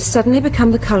seas suddenly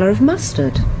become the colour of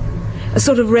mustard. A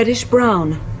sort of reddish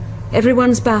brown.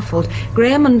 Everyone's baffled.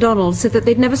 Graham and Donald said that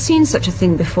they'd never seen such a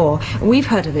thing before. We've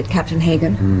heard of it, Captain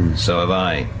Hagen. So have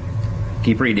I.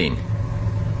 Keep reading.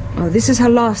 Oh, this is her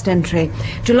last entry.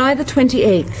 July the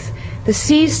 28th. The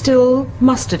sea's still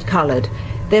mustard-coloured.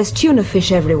 There's tuna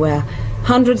fish everywhere.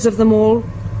 Hundreds of them all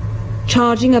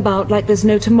charging about like there's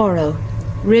no tomorrow.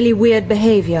 Really weird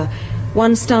behaviour.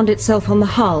 One stunned itself on the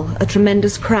hull, a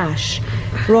tremendous crash.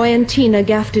 Roy and Tina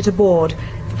gaffed it aboard.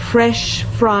 Fresh,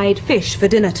 fried fish for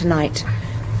dinner tonight.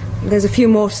 There's a few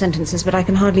more sentences, but I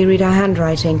can hardly read her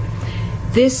handwriting.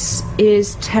 This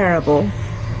is terrible.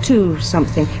 2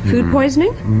 something. Food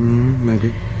poisoning?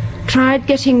 Maybe. Tried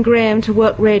getting Graham to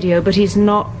work radio, but he's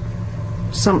not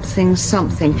something.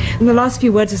 And the last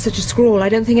few words are such a scrawl, I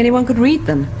don't think anyone could read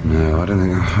them. No,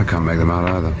 I can't make them out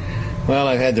either. Well,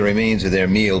 I've had the remains of their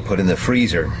meal put in the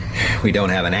freezer. We don't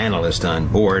have an analyst on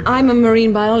board. I'm a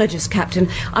marine biologist, Captain.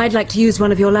 I'd like to use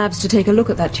one of your labs to take a look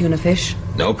at that tuna fish.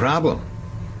 No problem.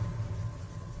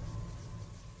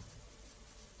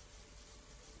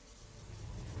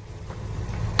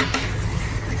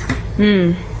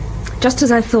 Just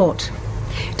as I thought.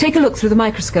 Take a look through the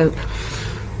microscope.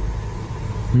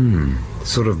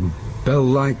 Sort of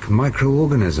bell-like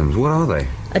microorganisms. What are they?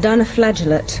 A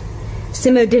dinoflagellate.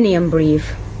 Simodinium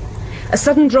breve. A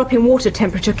sudden drop in water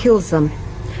temperature kills them.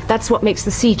 That's what makes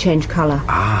the sea change colour.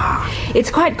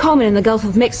 It's quite common in the Gulf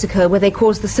of Mexico, where they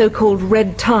cause the so-called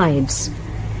red tides.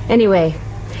 Anyway,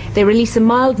 they release a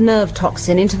mild nerve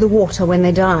toxin into the water when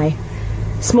they die.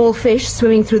 Small fish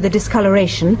swimming through the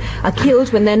discoloration are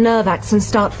killed when their nerve axons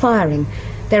start firing.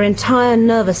 Their entire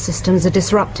nervous systems are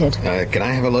disrupted. Can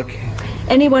I have a look?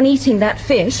 Anyone eating that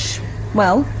fish,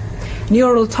 well,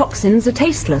 neural toxins are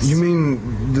tasteless. You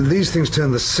mean these things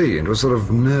turn the sea into a sort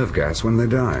of nerve gas when they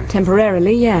die?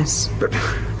 Temporarily, yes. But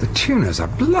the tunas are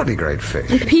bloody great fish.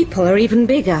 And people are even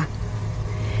bigger.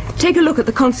 Take a look at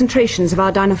the concentrations of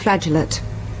our dinoflagellate.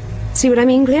 See what I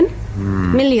mean, Glyn?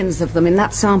 Millions of them in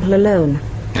that sample alone.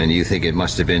 And you think it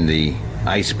must have been the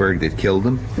iceberg that killed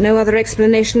them? No other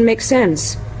explanation makes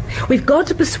sense. We've got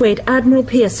to persuade Admiral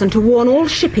Pearson to warn all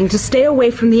shipping to stay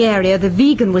away from the area the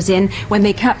Vegan was in when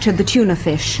they captured the tuna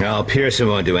fish. Well, Pearson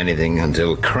won't do anything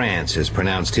until Krantz has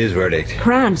pronounced his verdict.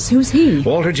 Krantz? Who's he?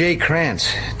 Walter J.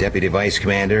 Krantz, Deputy Vice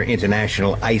Commander,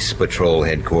 International Ice Patrol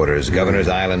Headquarters, Governor's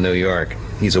Island, New York.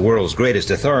 He's the world's greatest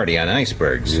authority on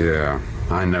icebergs. Yeah,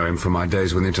 I know him from my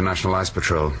days with the International Ice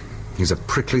Patrol. He's a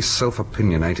prickly,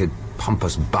 self-opinionated,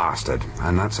 pompous bastard,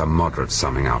 and that's a moderate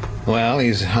summing up. Well,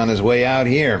 he's on his way out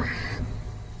here.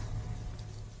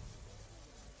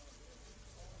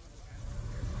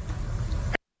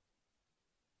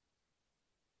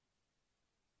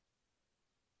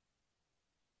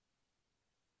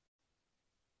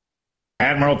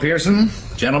 Admiral Pearson,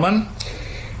 gentlemen,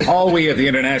 all we at the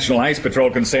International Ice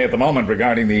Patrol can say at the moment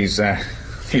regarding these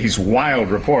wild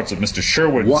reports of Mr.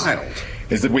 Sherwood's... Wild?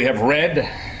 ...is that we have read,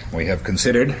 we have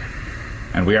considered,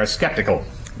 and we are skeptical.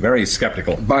 Very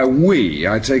skeptical. By we,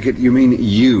 I take it you mean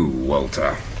you,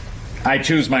 Walter. I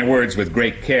choose my words with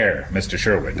great care, Mr.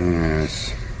 Sherwood.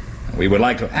 Yes. We would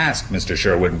like to ask Mr.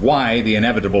 Sherwood why the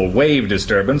inevitable wave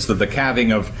disturbance that the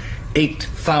calving of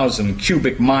 8,000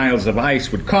 cubic miles of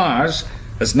ice would cause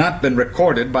has not been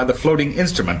recorded by the floating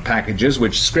instrument packages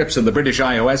which Scripps and the British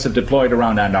IOS have deployed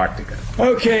around Antarctica.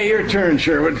 Okay, your turn,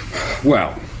 Sherwood.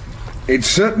 Well, it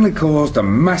certainly caused a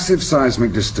massive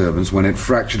seismic disturbance when it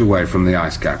fractured away from the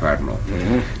ice cap, Admiral.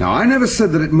 Now, I never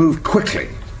said that it moved quickly.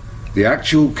 The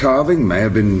actual carving may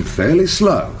have been fairly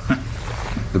slow.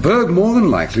 The berg more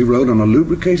than likely rode on a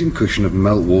lubricating cushion of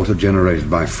meltwater generated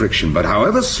by friction, but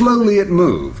however slowly it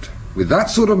moved, with that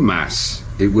sort of mass,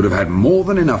 it would have had more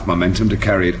than enough momentum to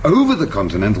carry it over the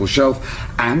continental shelf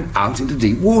and out into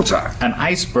deep water. An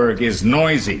iceberg is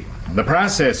noisy. The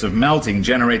process of melting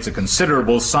generates a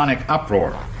considerable sonic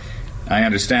uproar. I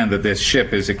understand that this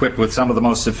ship is equipped with some of the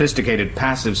most sophisticated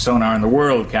passive sonar in the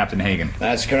world, Captain Hagen.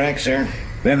 That's correct, sir.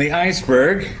 Then the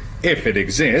iceberg, if it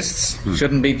exists,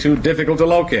 shouldn't be too difficult to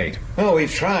locate. Well,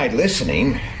 we've tried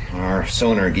listening. Our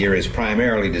sonar gear is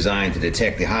primarily designed to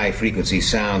detect the high-frequency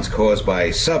sounds caused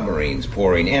by submarines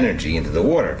pouring energy into the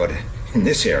water. But in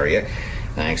this area,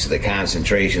 Thanks to the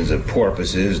concentrations of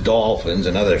porpoises, dolphins,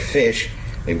 and other fish,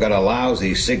 we've got a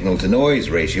lousy signal-to-noise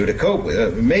ratio to cope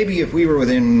with. Maybe if we were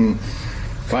within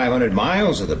 500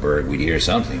 miles of the berg, we'd hear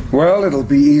something. Well, it'll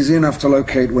be easy enough to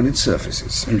locate when it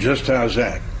surfaces. And just how's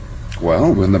that?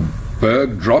 Well, when the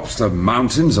berg drops the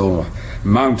mountains or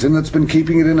mountain that's been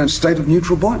keeping it in a state of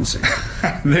neutral buoyancy.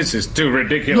 This is too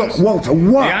ridiculous. Look, Walter,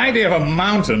 what? The idea of a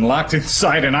mountain locked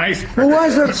inside an iceberg. Well, why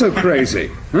is that so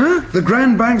crazy? Huh? The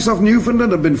Grand Banks off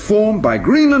Newfoundland have been formed by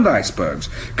Greenland icebergs,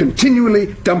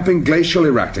 continually dumping glacial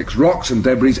erratics, rocks and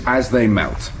debris as they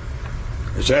melt.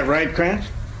 Is that right, Krantz?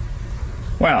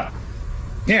 Well,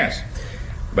 yes,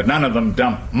 but none of them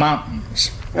dump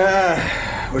mountains.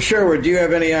 Well, Sherwood, do you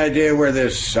have any idea where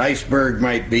this iceberg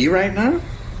might be right now?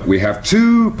 We have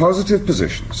two positive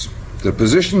positions. The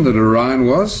position that Orion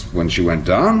was when she went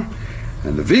down,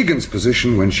 and the Vegan's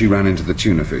position when she ran into the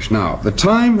tuna fish. Now, the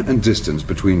time and distance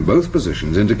between both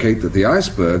positions indicate that the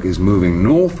iceberg is moving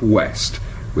northwest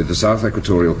with the south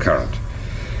equatorial current.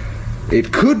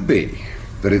 It could be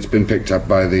that it's been picked up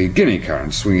by the Guinea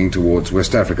current swinging towards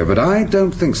West Africa, but I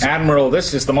don't think so. Admiral,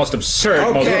 this is the most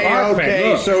absurd...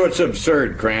 Okay, so it's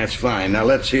absurd, Krantz. Fine. Now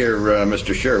let's hear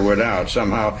Mr. Sherwood out.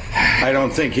 Somehow, I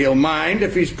don't think he'll mind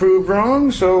if he's proved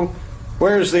wrong, so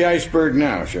where's the iceberg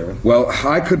now, Sherwood? Well,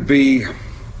 I could be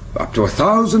up to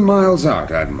 1,000 miles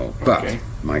out, Admiral, but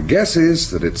my guess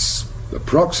is that it's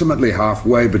approximately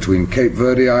halfway between Cape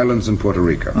Verde Islands and Puerto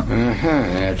Rico.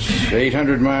 That's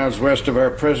 800 miles west of our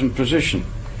present position.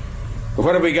 But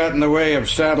what have we got in the way of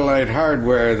satellite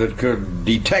hardware that could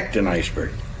detect an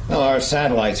iceberg? Well, our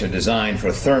satellites are designed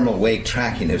for thermal wake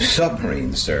tracking of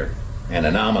submarines, sir. An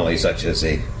anomaly such as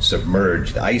a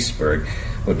submerged iceberg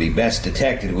would be best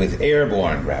detected with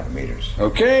airborne gravimeters.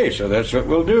 Okay, so that's what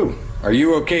we'll do. Are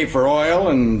you okay for oil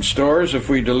and stores if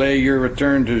we delay your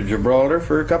return to Gibraltar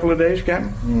for a couple of days,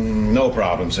 Captain? No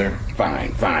problem, sir.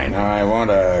 Fine. Now, I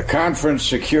want a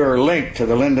conference-secure link to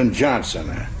the Lyndon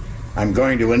Johnson. I'm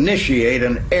going to initiate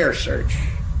an air search.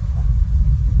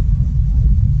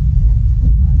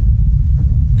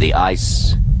 The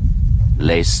ice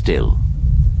lay still.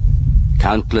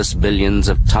 Countless billions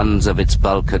of tons of its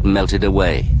bulk had melted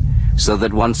away, so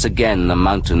that once again the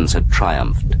mountains had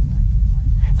triumphed.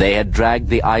 They had dragged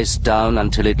the ice down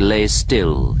until it lay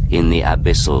still in the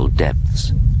abyssal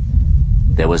depths.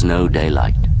 There was no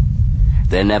daylight.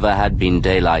 There never had been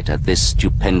daylight at this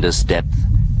stupendous depth,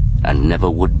 and never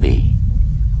would be.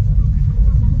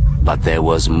 But there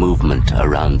was movement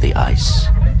around the ice.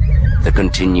 The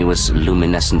continuous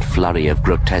luminescent flurry of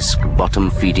grotesque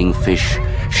bottom-feeding fish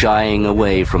shying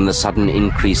away from the sudden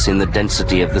increase in the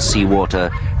density of the seawater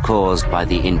caused by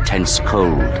the intense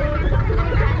cold.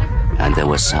 And there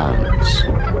were sounds,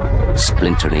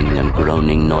 splintering and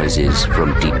groaning noises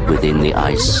from deep within the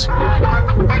ice.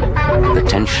 The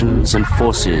tensions and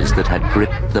forces that had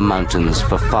gripped the mountains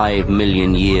for 5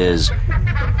 million years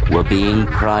were being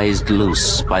prized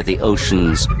loose by the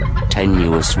ocean's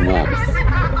tenuous warmth.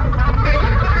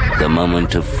 The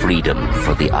moment of freedom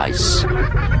for the ice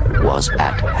was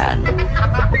at hand.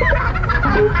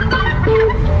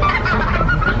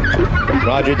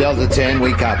 Roger, Delta 10,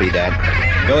 we copy that.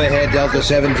 Go ahead, Delta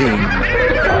 17. Roger,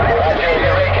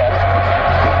 Eureka.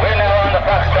 We're now on the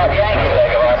Foxtrot Yankee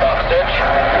leg of our bomb search.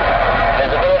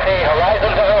 Visibility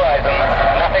horizon to horizon.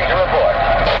 Nothing to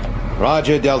report.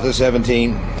 Roger, Delta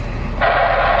 17.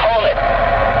 Hold it.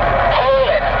 Hold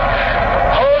it.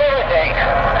 Hold everything.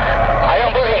 I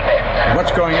don't believe it.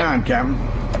 What's going on, Captain?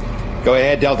 Go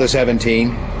ahead, Delta 17.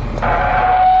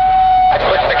 I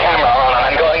switched the camera on and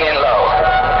I'm going in low.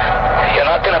 You're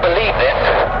not going to believe this,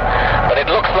 but it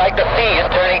looks like the sea is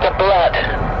turning to blood.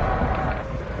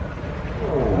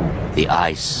 The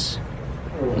ice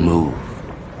moved.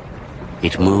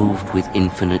 It moved with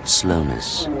infinite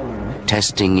slowness,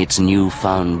 testing its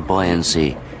newfound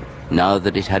buoyancy, now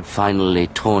that it had finally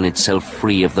torn itself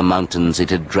free of the mountains it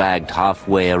had dragged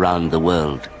halfway around the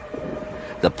world.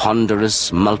 The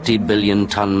ponderous,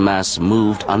 multi-billion-ton mass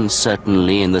moved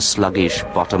uncertainly in the sluggish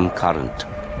bottom current.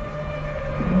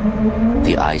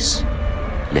 The ice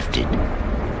lifted.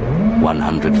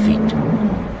 100 feet.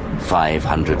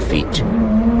 500 feet.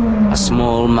 A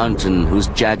small mountain whose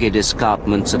jagged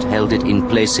escarpments had held it in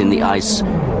place in the ice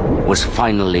was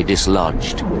finally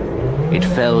dislodged. It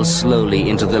fell slowly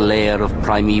into the layer of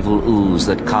primeval ooze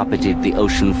that carpeted the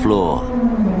ocean floor.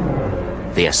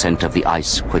 The ascent of the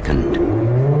ice quickened.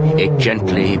 It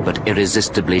gently but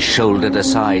irresistibly shouldered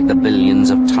aside the billions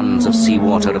of tons of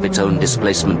seawater of its own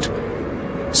displacement.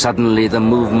 Suddenly the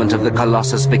movement of the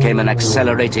Colossus became an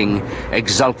accelerating,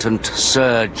 exultant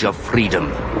surge of freedom.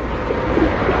 This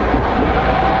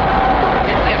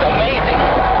is amazing.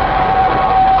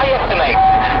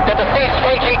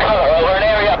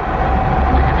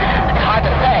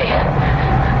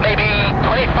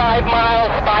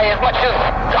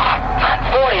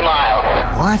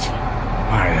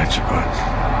 That's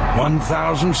about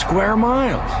 1,000 square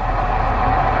miles.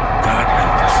 God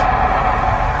help us.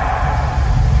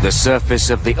 The surface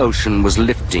of the ocean was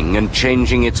lifting and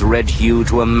changing its red hue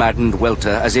to a maddened welter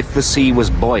as if the sea was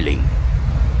boiling.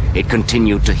 It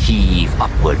continued to heave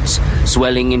upwards,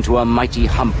 swelling into a mighty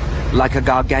hump like a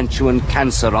gargantuan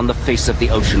cancer on the face of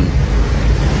the ocean.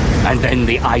 And then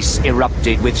the ice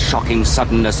erupted with shocking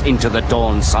suddenness into the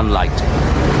dawn sunlight.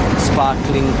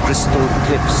 Sparkling crystal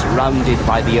cliffs rounded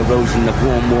by the erosion of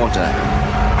warm water,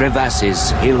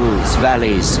 crevasses, hills,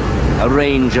 valleys, a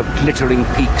range of glittering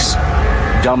peaks,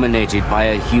 dominated by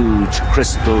a huge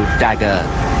crystal dagger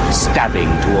stabbing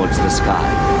towards the sky.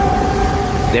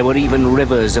 There were even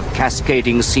rivers of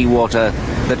cascading seawater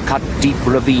that cut deep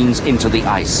ravines into the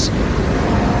ice.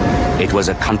 It was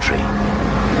a country,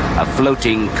 a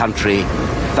floating country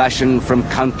fashioned from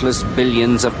countless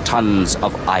billions of tons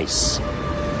of ice.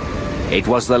 It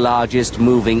was the largest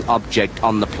moving object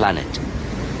on the planet.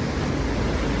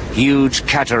 Huge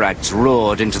cataracts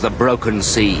roared into the broken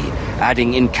sea,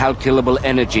 adding incalculable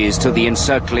energies to the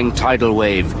encircling tidal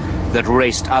wave that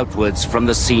raced outwards from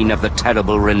the scene of the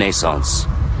terrible Renaissance.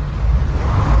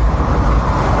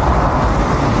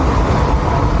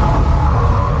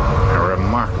 A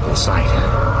remarkable sight.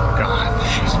 God,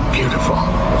 she's beautiful.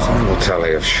 The final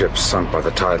tally of ships sunk by the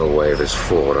tidal wave is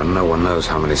 4, and no one knows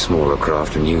how many smaller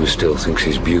craft, and you still think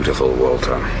she's beautiful,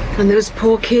 Walter. And those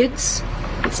poor kids?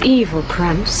 It's evil,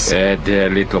 Krantz. Dear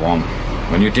little one.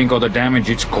 When you think of the damage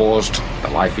it's caused, the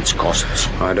life it's cost.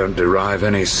 I don't derive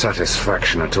any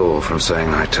satisfaction at all from saying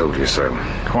I told you so.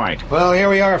 Quite. Well, here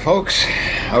we are, folks.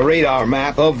 A radar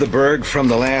map of the berg from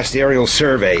the last aerial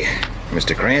survey.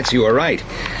 Mr. Krantz, you were right.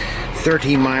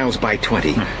 13 miles by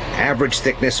 20. Average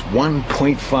thickness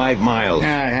 1.5 miles. I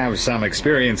have some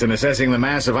experience in assessing the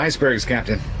mass of icebergs,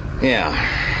 Captain. Yeah,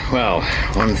 well,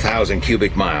 1,000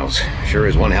 cubic miles. Sure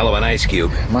is one hell of an ice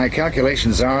cube. My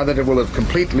calculations are that it will have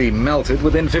completely melted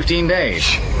within 15 days.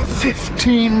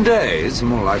 15 days?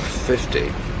 More like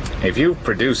 50. If you've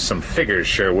produced some figures,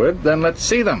 Sherwood, then let's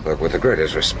see them. Look, with the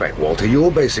greatest respect, Walter, you're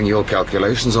basing your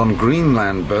calculations on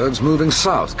Greenland bergs moving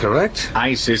south, correct?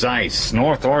 Ice is ice,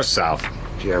 north or south.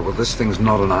 Yeah, well, this thing's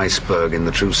not an iceberg in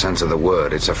the true sense of the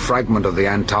word. It's a fragment of the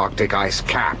Antarctic ice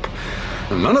cap.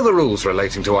 And none of the rules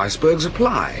relating to icebergs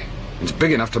apply. It's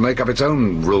big enough to make up its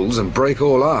own rules and break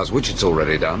all ours, which it's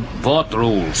already done. What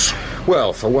rules?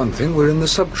 Well, for one thing, we're in the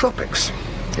subtropics.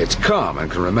 It's calm and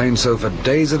can remain so for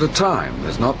days at a time.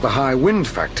 There's not the high wind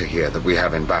factor here that we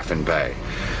have in Baffin Bay.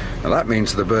 Now, that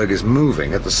means the berg is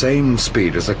moving at the same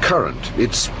speed as the current.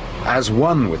 It's as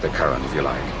one with the current, if you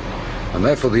like. And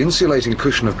therefore the insulating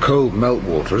cushion of cold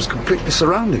meltwater is completely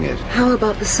surrounding it. How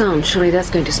about the sound? Surely that's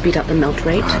going to speed up the melt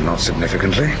rate. Not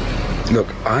significantly. Look,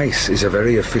 ice is a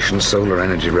very efficient solar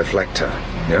energy reflector.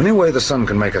 The only way the sun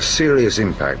can make a serious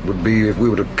impact would be if we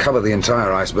were to cover the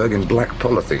entire iceberg in black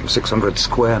polythene, 600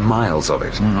 square miles of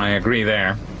it. I agree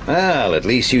there. Well, at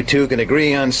least you two can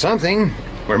agree on something.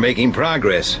 We're making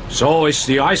progress. So is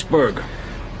the iceberg.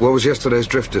 What was yesterday's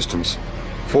drift distance?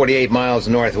 48 miles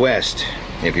northwest.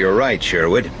 If you're right,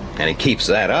 Sherwood, and it keeps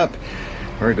that up,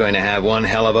 we're going to have one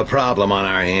hell of a problem on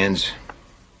our hands.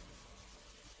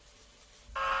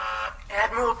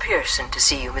 Admiral Pearson to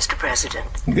see you, Mr. President.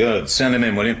 Good. Send him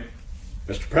in, will you?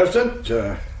 Mr. President,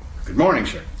 good morning,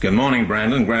 sir. Good morning,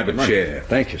 Brandon. Grab a chair.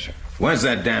 Thank you, sir. Where's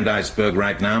that damned iceberg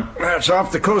right now? It's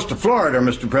off the coast of Florida,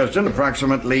 Mr. President,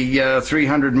 approximately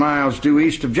 300 miles due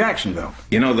east of Jacksonville.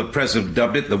 You know the press have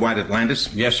dubbed it the White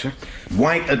Atlantis? Yes, sir.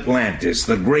 White Atlantis,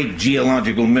 the great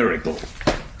geological miracle.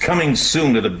 Coming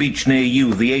soon to the beach near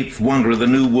you, the eighth wonder of the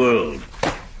New World.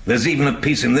 There's even a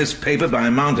piece in this paper by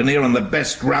a mountaineer on the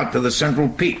best route to the Central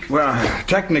Peak. Well,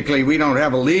 technically, we don't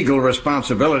have a legal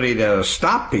responsibility to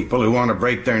stop people who want to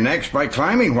break their necks by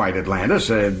climbing White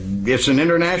Atlantis. It's in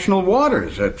international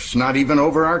waters. It's not even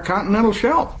over our continental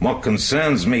shelf. What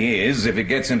concerns me is if it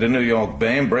gets into New York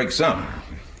Bay and breaks up.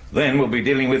 Then we'll be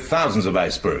dealing with thousands of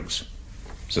icebergs.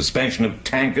 Suspension of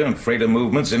tanker and freighter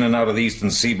movements in and out of the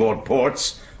eastern seaboard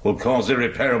ports will cause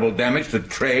irreparable damage to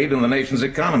trade and the nation's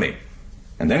economy.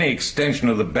 And any extension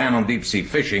of the ban on deep-sea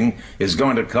fishing is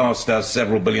going to cost us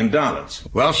several $1 billion.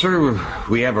 Well, sir,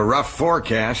 we have a rough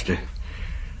forecast.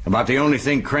 About the only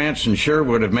thing Krantz and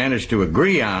Sherwood have managed to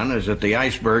agree on is that the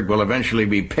iceberg will eventually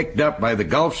be picked up by the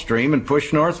Gulf Stream and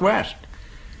pushed northwest,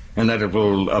 and that it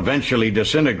will eventually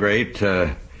disintegrate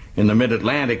in the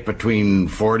mid-Atlantic between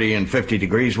 40 and 50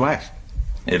 degrees west.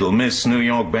 It'll miss New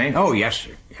York Bay? Oh, yes,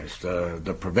 sir. Yes,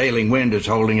 the prevailing wind is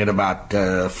holding it about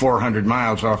 400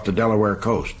 miles off the Delaware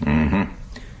coast. Mm-hmm.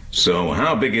 So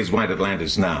how big is White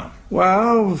Atlantis now?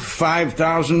 Well,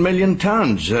 5,000 million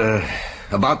tons.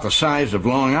 about the size of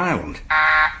Long Island.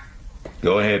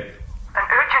 Go ahead. An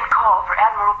urgent call for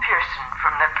Admiral Pearson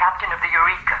from the captain of the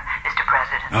Eureka, Mr.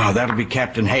 President. Oh, that'll be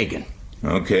Captain Hagen.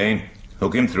 Okay.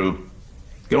 Hook him through.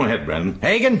 Go ahead, Brandon.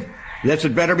 Hagen, this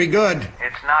had better be good.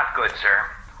 It's not good, sir.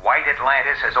 White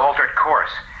Atlantis has altered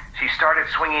course. She started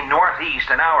swinging northeast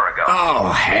an hour ago.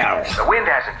 Oh, hell. The wind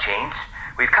hasn't changed.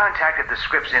 We've contacted the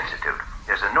Scripps Institute.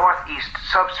 There's a northeast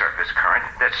subsurface current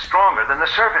that's stronger than the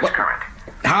surface current.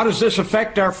 How does this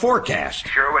affect our forecast?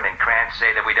 Sherwood and Krantz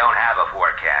say that we don't have a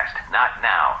forecast. Not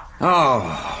now.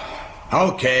 Oh,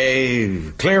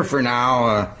 okay. Clear for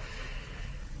now.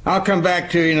 I'll come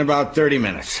back to you in about 30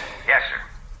 minutes. Yes, sir.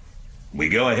 We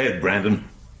go ahead, Brandon.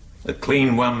 A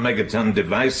clean 1 megaton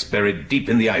device buried deep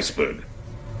in the iceberg.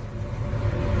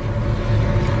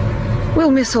 We'll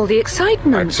miss all the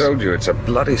excitement. I told you, it's a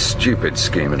bloody stupid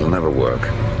scheme. It'll never work.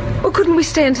 Well, couldn't we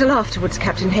stay until afterwards,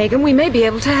 Captain Hagen? We may be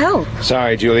able to help.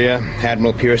 Sorry, Julia.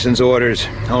 Admiral Pearson's orders.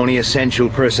 Only essential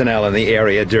personnel in the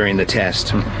area during the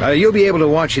test. You'll be able to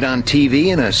watch it on TV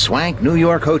in a swank New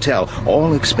York hotel.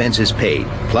 All expenses paid,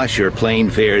 plus your plane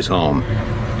fares home.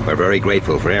 We're very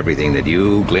grateful for everything that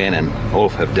you, Glenn, and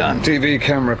Ulf have done. TV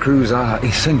camera crews are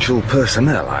essential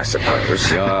personnel, I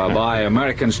suppose. By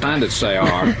American standards, they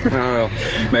are. Well,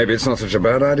 maybe it's not such a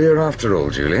bad idea after all,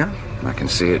 Julia. I can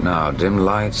see it now. Dim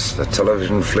lights, the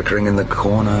television flickering in the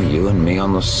corner, you and me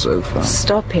on the sofa.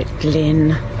 Stop it,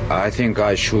 Glenn. I think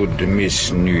I should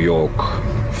miss New York.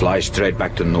 Fly straight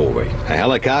back to Norway. A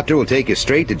helicopter will take you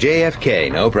straight to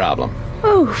JFK, no problem.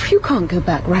 Oh, you can't go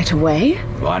back right away.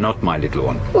 Why not, my little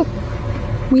one? Well,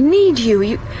 we need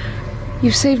you.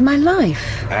 You saved my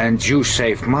life. And you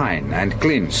saved mine, and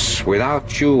Glenn's.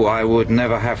 Without you, I would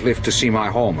never have lived to see my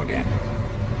home again.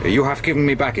 You have given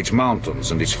me back its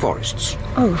mountains and its forests.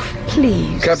 Oh,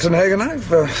 please. Captain Hagen, I've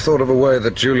thought of a way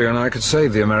that Julia and I could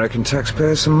save the American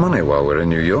taxpayers some money while we're in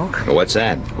New York. What's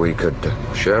that? We could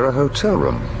share a hotel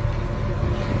room.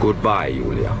 Goodbye,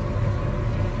 Julia.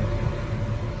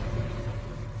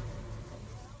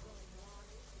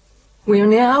 We're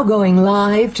now going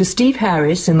live to Steve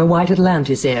Harris in the White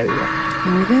Atlantis area.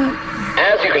 Here we go.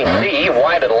 As you can see,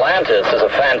 White Atlantis is a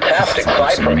fantastic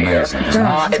sight from here. It's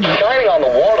shining on the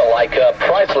water like a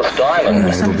priceless diamond.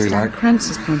 It'll be like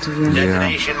Francis' point of view. It'll be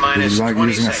like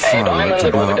using a firework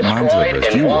to blow up Mount Everest.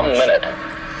 In 1 minute.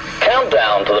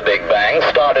 Countdown to the Big Bang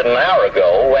started an hour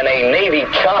ago when a Navy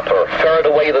chopper ferried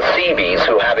away the Seabees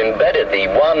who have embedded the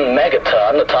 1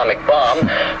 megaton atomic bomb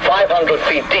 500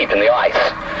 feet deep in the ice.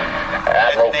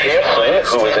 Admiral Pearson,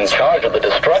 who is in charge of the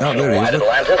destruction of White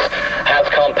Atlantis, has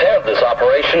compared this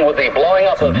operation with the blowing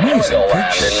up of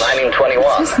Heligoland in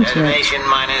 1921. Detonation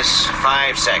minus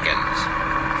 5 seconds.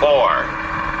 4,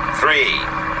 3,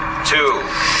 2,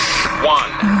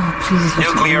 1.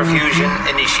 Nuclear fusion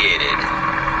initiated.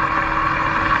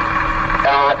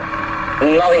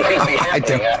 Nothing seems to be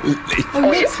happening. Yeah,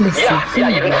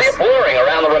 you can see it blurring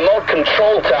around the remote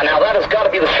control tower. Now that has got to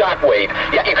be the shockwave.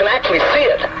 Yeah, you can actually see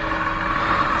it.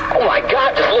 Oh my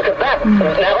God, just look at that.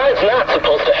 Now that is not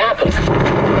supposed to happen.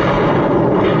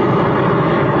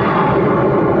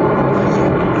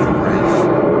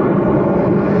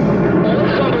 Oh,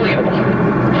 it's unbelievable.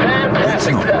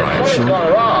 Fantastic. Something's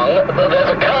gone wrong. There's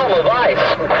a column of ice,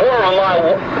 a quarter of a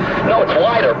mile, no, it's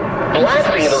wider,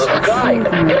 blasting into the sky.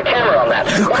 Get a camera on that.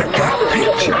 My God, this is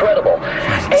just incredible. A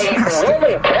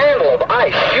Roman candle of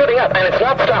ice shooting up, and it's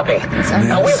not stopping.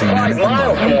 Now, we're 5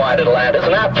 miles from White Atlantis,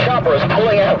 and our chopper is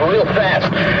pulling out real fast.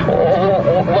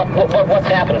 What's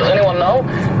happened? Does anyone know?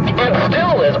 And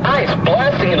still there's ice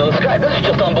blasting into the sky. This is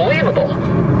just unbelievable.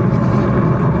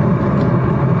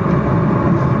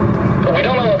 We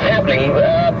don't know what's happening.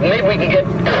 Maybe we can get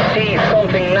to see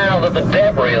something now that the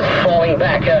debris is falling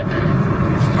back.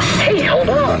 Hey, hold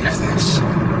on.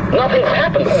 Nothing's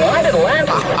happened. White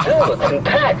Atlantis still it's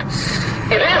intact.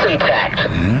 It is intact.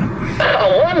 A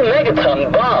 1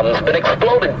 megaton bomb's been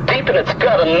exploded deep in its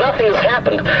gut and nothing has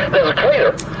happened. There's a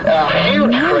crater. A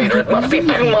huge crater. It must be 2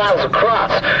 miles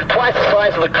across. Twice the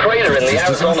size of the crater in the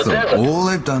Arizona desert. All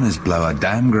they've done is blow a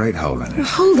damn great hole in it. A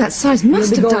hole that size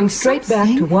must have We'll be done going straight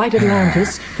something. back to White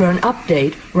Atlantis for an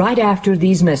update right after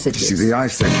these messages. See, the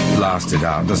ice they blasted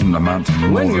out doesn't amount to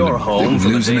more When you're home for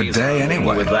the losing a day's day hunting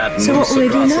anyway. with that So what will they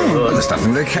do now? Well, there's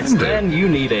nothing they can do. Then you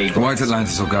need a The White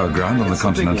Atlantis will go aground on the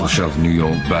continental shelf of New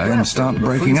York Bay and start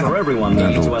breaking up. everyone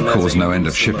needs That'll when there's cause a no end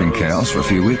of shipping chaos for a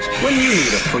few weeks. When you need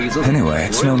a freezer. Anyway,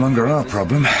 it's no longer our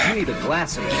problem. You need a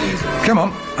glass in freezer. Come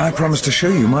on, I promised to show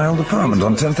you my old apartment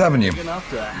on 10th Avenue.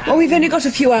 Oh, we've only got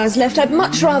a few hours left. I'd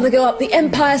much rather go up the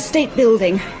Empire State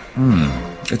Building.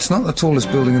 It's not the tallest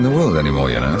building in the world anymore,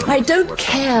 you know. I don't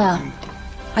care.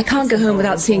 I can't go home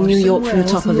without seeing New York from the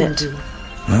top of it.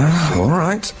 All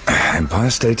right. Empire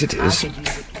State it is.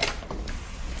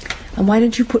 And why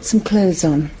don't you put some clothes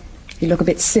on? You look a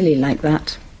bit silly like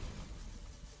that.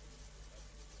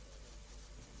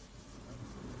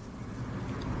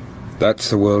 That's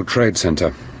the World Trade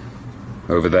Center.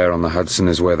 Over there on the Hudson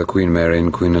is where the Queen Mary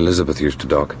and Queen Elizabeth used to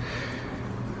dock.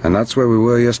 And that's where we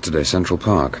were yesterday, Central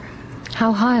Park.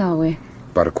 How high are we?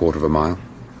 About a quarter of a mile.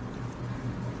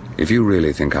 If you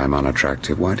really think I'm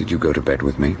unattractive, why did you go to bed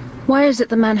with me? Why is it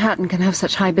that Manhattan can have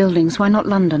such high buildings? Why not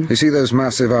London? You see those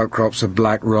massive outcrops of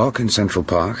black rock in Central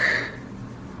Park?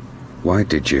 Why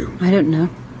did you? I don't know.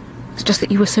 It's just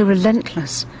that you were so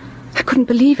relentless. I couldn't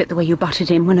believe it the way you butted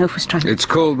in when Oaf was trying to... It's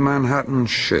called Manhattan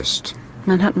schist.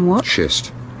 Manhattan what?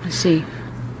 Schist. I see.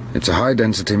 It's a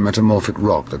high-density metamorphic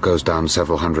rock that goes down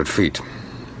several hundred feet.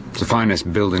 It's the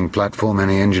finest building platform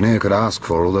any engineer could ask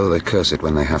for, although they curse it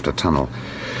when they have to tunnel.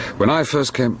 When I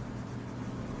first came...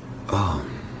 Oh,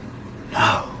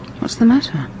 no. What's the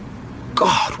matter?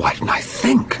 God, why didn't I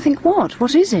think? Think what?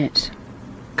 What is it?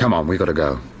 Come on, we gotta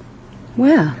go.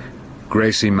 Where?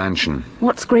 Gracie Mansion.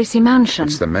 What's Gracie Mansion?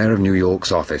 It's the mayor of New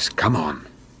York's office. Come on.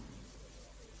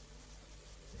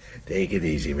 Take it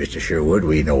easy, Mr. Sherwood.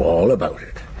 We know all about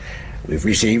it. We've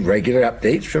received regular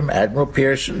updates from Admiral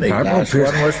Pearson. The last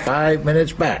one was 5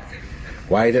 minutes back.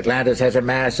 White Atlantis has a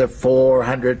mass of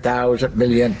 400,000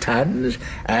 million tons,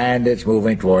 and it's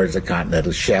moving towards the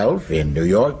continental shelf in New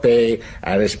York Bay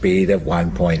at a speed of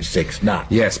 1.6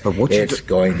 knots. Yes, but what It's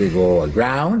going to go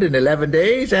aground in 11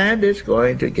 days, and it's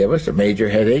going to give us a major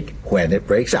headache when it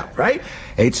breaks up, right?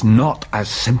 It's not as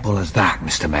simple as that,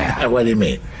 Mr. Mayor. What do you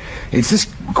mean? It's this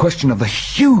question of the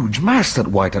huge mass that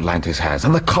White Atlantis has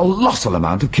and the colossal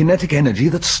amount of kinetic energy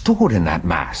that's stored in that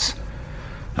mass.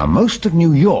 Now, most of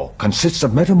New York consists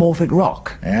of metamorphic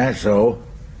rock. Yeah, so?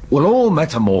 Well, all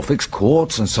metamorphics,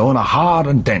 quartz and so on, are hard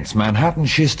and dense. Manhattan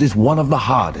schist is one of the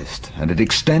hardest, and it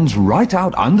extends right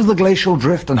out under the glacial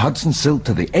drift and Hudson silt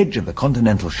to the edge of the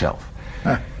continental shelf.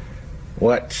 Huh.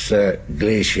 What's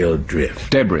glacial drift?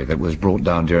 Debris that was brought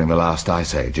down during the last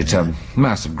ice age. It's a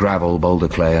mass of gravel, boulder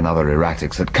clay and other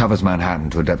erratics that covers Manhattan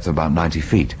to a depth of about 90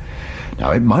 feet.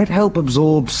 Now, it might help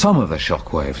absorb some of the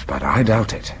shock waves, but I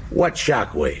doubt it. What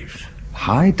shock waves?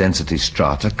 High-density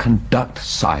strata conduct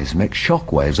seismic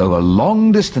shock waves over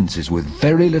long distances with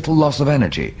very little loss of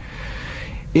energy.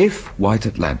 If White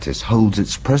Atlantis holds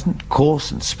its present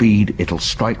course and speed, it'll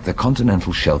strike the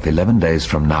continental shelf 11 days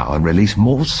from now and release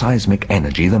more seismic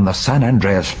energy than the San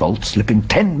Andreas Fault slipping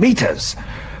 10 meters.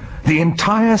 The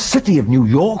entire city of New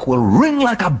York will ring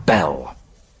like a bell.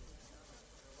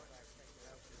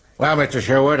 Well, Mr.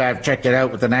 Sherwood, I've checked it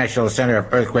out with the National Center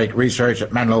of Earthquake Research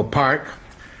at Menlo Park.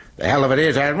 The hell of it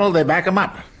is, Admiral, they back 'em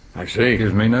up. I see.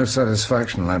 Gives me no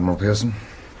satisfaction, Admiral Pearson.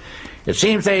 It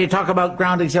seems they talk about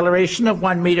ground acceleration of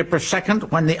 1 meter per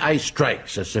second when the ice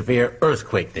strikes. A severe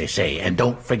earthquake, they say. And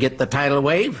don't forget the tidal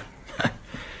wave.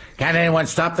 Can't anyone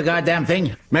stop the goddamn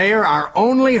thing? Mayor, our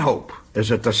only hope is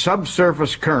that the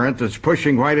subsurface current that's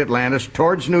pushing White Atlantis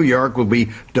towards New York will be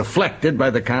deflected by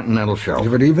the continental shelf.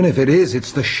 But even if it is,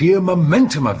 it's the sheer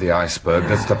momentum of the iceberg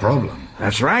that's the problem.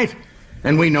 That's right.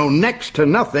 And we know next to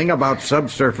nothing about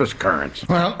subsurface currents.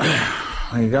 Well,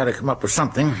 you gotta come up with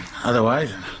something.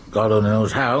 Otherwise, God only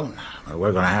knows how,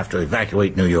 we're gonna have to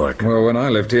evacuate New York. Well, when I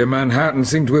lived here, Manhattan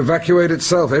seemed to evacuate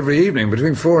itself every evening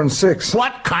between 4 and 6.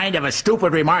 What kind of a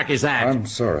stupid remark is that? I'm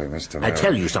sorry, Mr. Mayor. I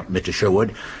tell you something, Mr.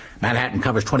 Sherwood. Manhattan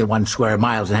covers 21 square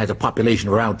miles and has a population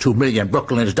of around 2 million.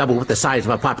 Brooklyn is double with the size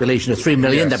of a population of 3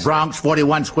 million. Yes. The Bronx,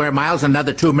 41 square miles,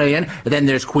 another 2 million. And then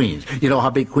there's Queens. You know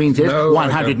how big Queens is? No,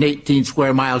 118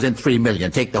 square miles and 3 million.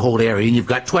 Take the whole area and you've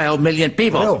got 12 million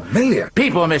people. 12 million?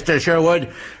 People, Mr.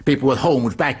 Sherwood. People with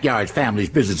homes, backyards, families,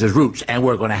 businesses, roots. And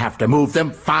we're going to have to move them.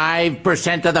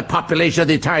 5% of the population of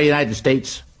the entire United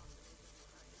States.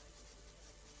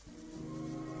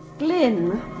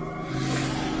 Glyn,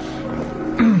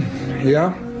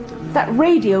 Yeah? that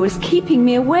radio is keeping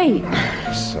me awake.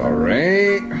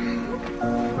 Sorry.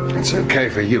 It's okay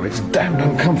for you. It's damned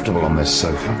uncomfortable on this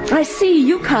sofa. I see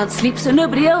you can't sleep, so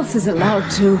nobody else is allowed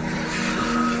to.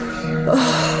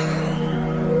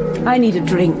 I need a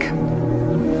drink.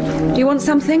 Do you want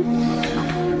something?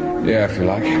 Yeah, if you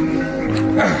like.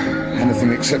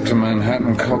 Anything except a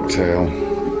Manhattan cocktail.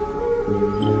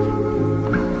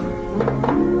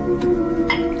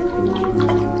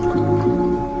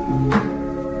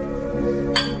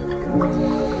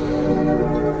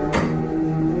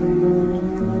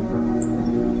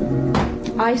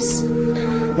 Ice?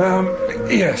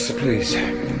 Yes, please.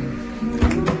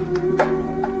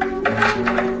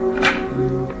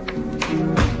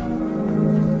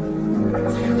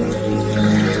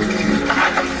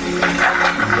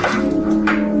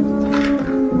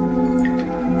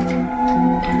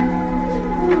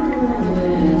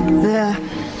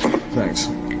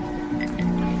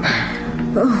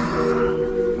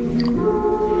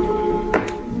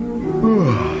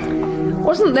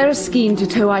 a scheme to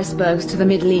tow icebergs to the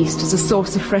Middle East as a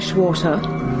source of fresh water?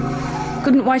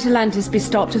 Couldn't White Atlantis be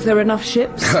stopped if there were enough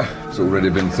ships? It's already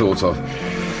been thought of.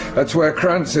 That's where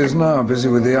Krantz is now, busy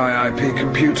with the IIP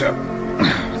computer.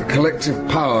 The collective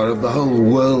power of the whole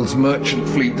world's merchant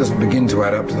fleet doesn't begin to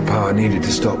add up to the power needed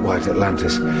to stop White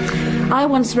Atlantis. I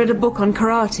once read a book on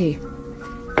karate.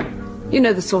 You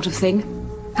know the sort of thing.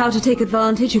 How to take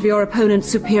advantage of your opponent's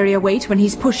superior weight when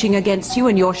he's pushing against you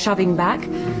and you're shoving back.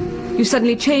 You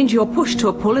suddenly change your push to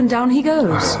a pull and down he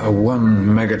goes. A 1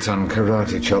 megaton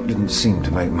karate chop didn't seem to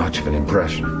make much of an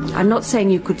impression. I'm not saying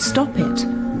you could stop it,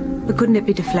 but couldn't it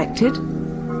be deflected? You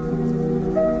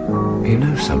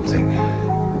know something?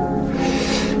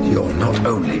 You're not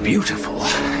only beautiful,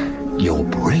 you're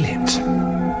brilliant.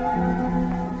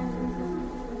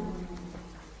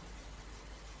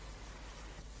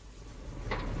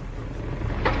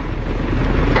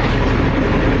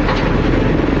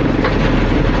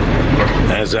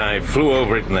 As I flew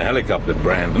over it in the helicopter,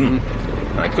 Brandon,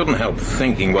 I couldn't help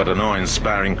thinking what an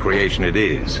awe-inspiring creation it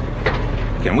is.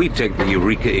 Can we take the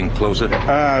Eureka in closer?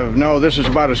 No, this is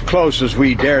about as close as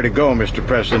we dare to go, Mr.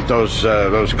 President.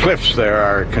 Those cliffs there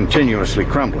are continuously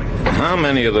crumbling. How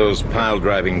many of those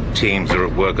pile-driving teams are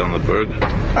at work on the berg?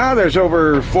 There's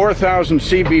over 4,000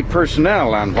 CB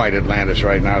personnel on White Atlantis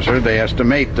right now, sir. They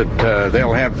estimate that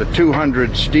they'll have the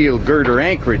 200 steel girder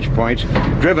anchorage points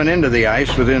driven into the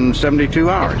ice within 72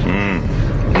 hours.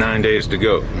 9 days to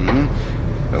go.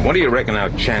 What do you reckon our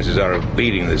chances are of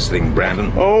beating this thing,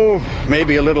 Brandon? Oh,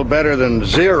 maybe a little better than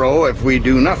 0 if we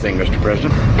do nothing, Mr.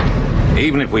 President.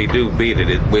 Even if we do beat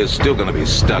it, we're still going to be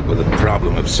stuck with the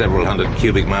problem of several hundred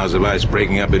cubic miles of ice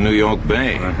breaking up in New York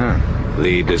Bay.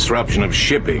 The disruption of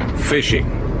shipping, fishing.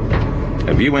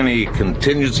 Have you any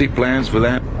contingency plans for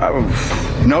that?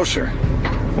 No, sir.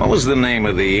 What was the name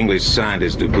of the English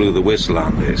scientist who blew the whistle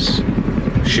on this?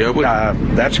 Sherwood?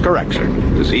 That's correct, sir.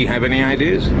 Does he have any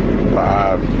ideas?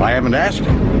 I haven't asked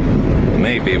him.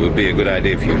 Maybe it would be a good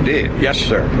idea if you did. Yes,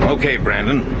 sir. Okay,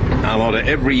 Brandon. I'll order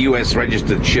every U.S.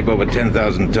 registered ship over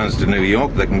 10,000 tons to New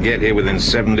York that can get here within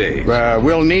 7 days.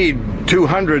 We'll need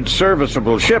 200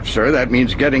 serviceable ships, sir. That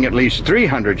means getting at least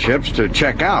 300 ships to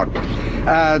check out.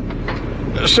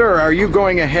 Sir, are you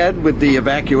going ahead with the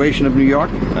evacuation of New York?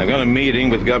 I've got a meeting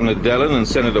with Governor Dillon and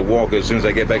Senator Walker as soon as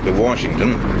I get back to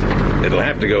Washington. It'll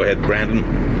have to go ahead, Brandon.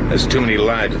 There's too many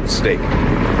lives at stake.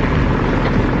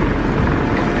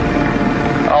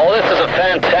 Oh, this is a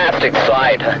fantastic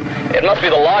sight. It must be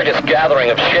the largest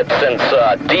gathering of ships since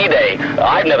D-Day.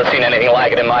 I've never seen anything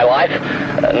like it in my life.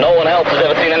 No one else has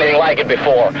ever seen anything like it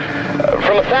before.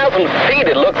 From 1,000 feet,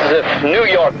 it looks as if New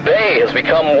York Bay has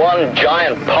become one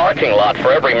giant parking lot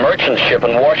for every merchant ship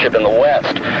and warship in the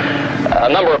West. A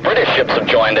number of British ships have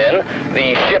joined in.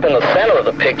 The ship in the center of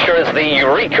the picture is the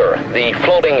Eureka, the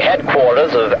floating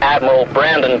headquarters of Admiral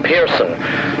Brandon Pearson.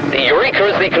 The Eureka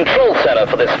is the control center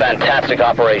for this fantastic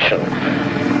operation.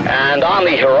 And on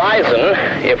the horizon,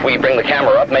 if we bring the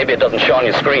camera up, maybe it doesn't show on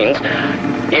your screens,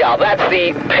 yeah, that's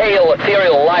the pale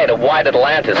ethereal light of White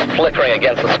Atlantis flickering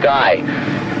against the sky.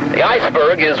 The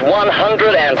iceberg is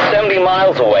 170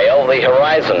 miles away over the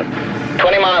horizon.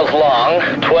 20 miles long,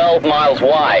 12 miles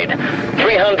wide,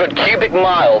 300 cubic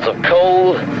miles of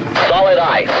cold, solid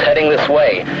ice heading this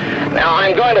way. Now,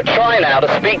 I'm going to try now to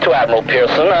speak to Admiral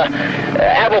Pearson.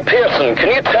 Admiral Pearson, can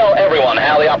you tell everyone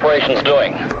how the operation's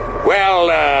doing? Well,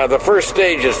 the first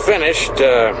stage is finished.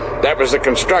 That was the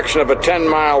construction of a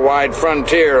 10-mile wide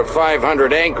frontier of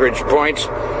 500 anchorage points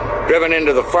driven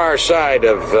into the far side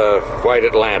of White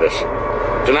Atlantis.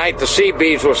 Tonight, the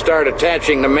Seabees will start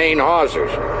attaching the main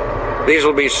hawsers. These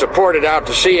will be supported out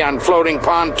to sea on floating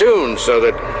pontoons so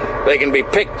that they can be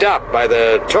picked up by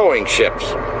the towing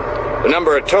ships. The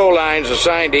number of tow lines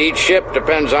assigned to each ship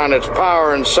depends on its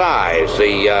power and size.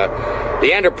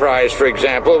 The Enterprise, for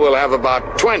example, will have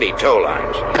about 20 tow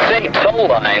lines. Say tow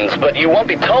lines, but you won't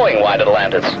be towing White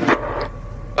Atlantis.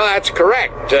 Well, that's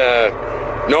correct.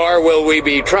 Nor will we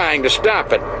be trying to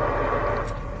stop it.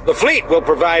 The fleet will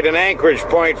provide an anchorage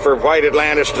point for White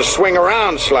Atlantis to swing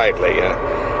around slightly.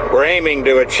 We're aiming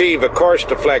to achieve a course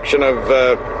deflection of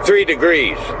 3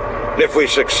 degrees. And if we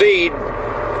succeed,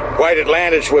 White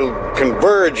Atlantis will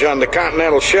converge on the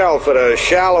continental shelf at a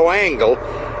shallow angle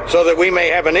so that we may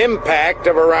have an impact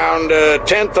of around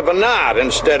 1/10 of a knot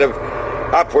instead of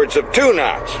upwards of 2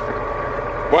 knots.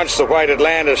 Once the White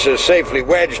Atlantis is safely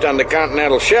wedged on the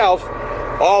continental shelf,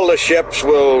 all the ships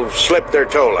will slip their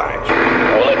tow lines.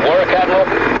 Will it work, Admiral?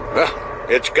 Well,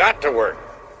 it's got to work.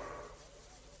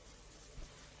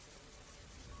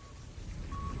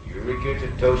 Eureka to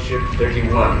tow ship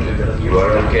 31. You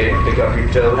are okay to pick up your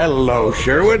tow? Hello,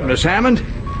 Sherwood. Miss Hammond?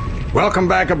 Welcome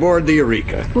back aboard the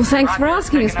Eureka. Well, thanks for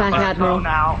asking us back, Admiral.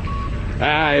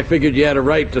 I figured you had a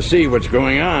right to see what's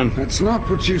going on. That's not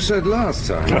what you said last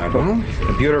time, Admiral.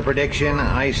 Computer prediction,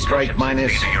 ice strike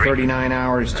minus 39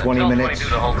 hours, 20 minutes.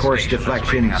 Course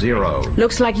deflection, 0.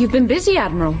 Looks like you've been busy,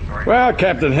 Admiral. Well,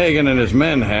 Captain Hagen and his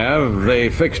men have. They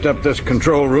fixed up this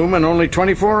control room in only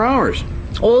 24 hours.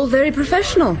 All very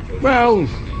professional. Well,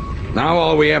 now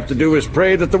all we have to do is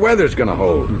pray that the weather's going to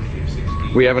hold.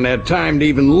 We haven't had time to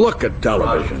even look at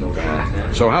television.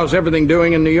 So how's everything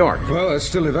doing in New York? Well, they're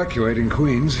still evacuating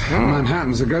Queens.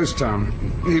 Manhattan's a ghost town.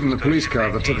 Even the police car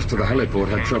that took us to the heliport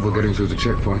had trouble getting through the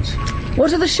checkpoints.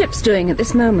 What are the ships doing at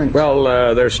this moment? Well,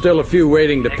 there's still a few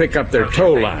waiting to pick up their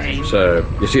tow lines.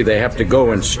 You see, they have to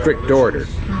go in strict order.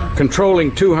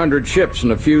 Controlling 200 ships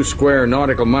in a few square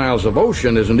nautical miles of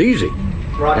ocean isn't easy.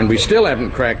 And we still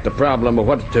haven't cracked the problem of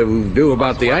what to do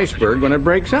about the iceberg when it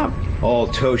breaks up. All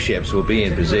tow ships will be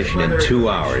in position in 2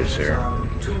 hours, sir.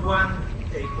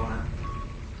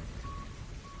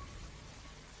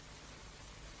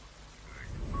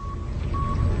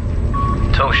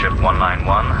 2181. Tow ship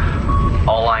 191.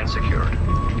 All lines secured.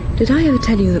 Did I ever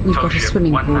tell you that we've got a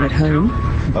swimming pool at home?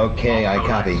 Okay, I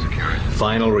copy.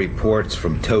 Final reports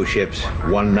from tow ships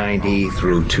 190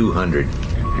 through 200.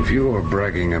 If you're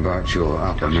bragging about your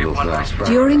upper middle class...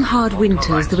 During hard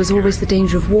winters, there was always the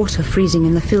danger of water freezing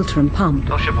in the filter and pump.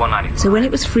 So when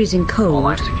it was freezing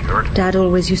cold, Dad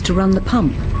always used to run the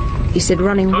pump. He said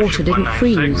running water didn't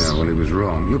freeze. Yeah, well, he was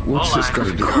wrong. Look, what's this got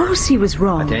to do? Of course he was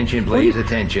wrong. Attention, please,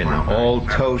 attention. All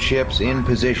tow ships in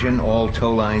position, all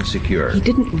tow lines secure. He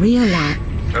didn't realize...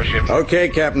 Okay,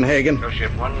 Captain Hagen.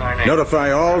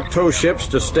 Notify all tow ships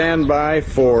to stand by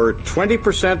for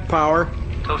 20% power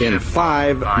in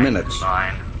 5 minutes.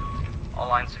 All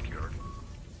lines secured.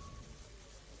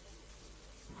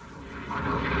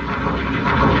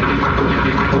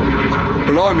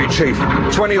 Blimey, Chief.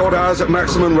 20 odd hours at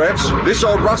maximum revs. This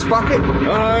old rust bucket?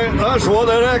 Aye, that's what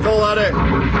they reckon, laddie.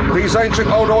 These ancient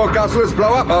old oil guzzlers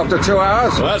blow up after 2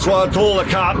 hours. That's what I told the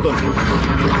captain.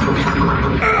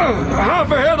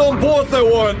 Half a head on board they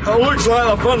want. It looks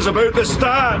like the fun's about to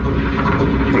start.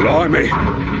 Blimey.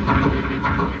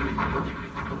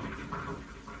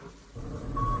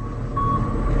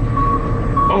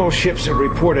 All ships have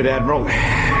reported, Admiral.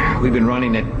 We've been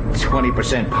running at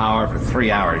 20% power for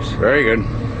 3 hours. Very good.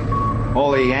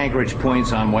 All the anchorage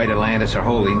points on White Atlantis are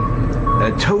holding.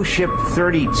 Tow ship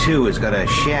 32 has got a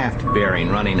shaft bearing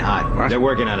running hot. What? They're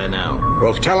working on it now.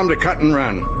 Well, tell them to cut and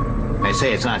run. I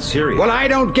say it's not serious. Well, I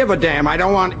don't give a damn. I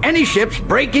don't want any ships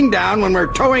breaking down when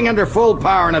we're towing under full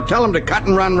power, and I tell them to cut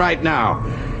and run right now.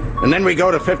 And then we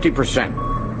go to 50%.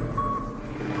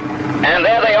 And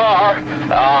there they are.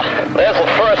 There's the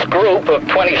first group of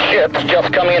 20 ships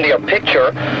just coming into your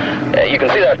picture. You can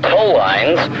see their tow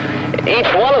lines.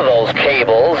 Each one of those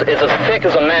cables is as thick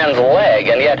as a man's leg,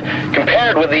 and yet,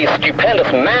 compared with the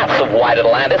stupendous mass of White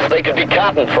Atlantis, they could be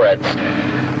cotton threads.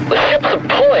 The ships are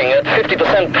pulling at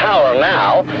 50% power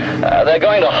now. They're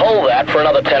going to hold that for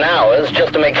another 10 hours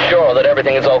just to make sure that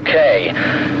everything is okay.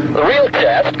 The real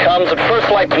test comes at first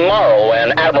light tomorrow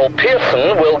when Admiral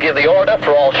Pearson will give the order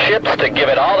for all ships to give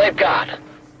it all they've got.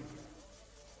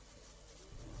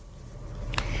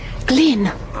 Glyn,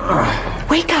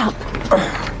 wake up.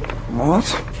 What?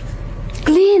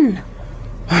 Glyn.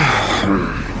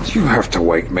 You have to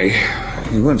wake me.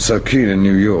 You weren't so keen in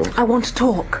New York. I want to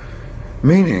talk.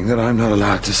 Meaning that I'm not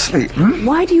allowed to sleep, hmm?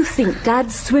 Why do you think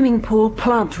Dad's swimming pool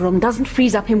plant room doesn't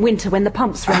freeze up in winter when the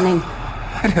pump's running?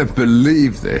 I don't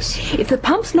believe this. If the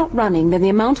pump's not running, then the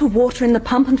amount of water in the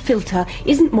pump and filter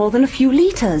isn't more than a few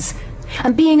litres.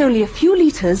 And being only a few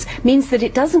litres means that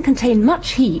it doesn't contain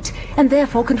much heat and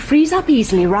therefore can freeze up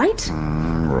easily, right?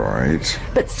 Right.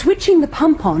 But switching the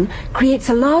pump on creates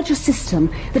a larger system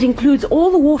that includes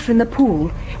all the water in the pool,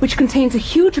 which contains a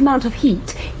huge amount of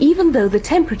heat, even though the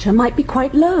temperature might be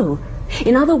quite low.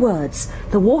 In other words,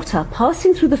 the water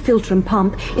passing through the filter and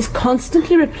pump is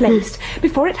constantly replaced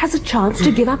before it has a chance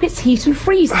to give up its heat and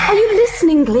freeze. Are you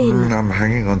listening, Glyn? I'm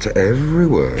hanging on to every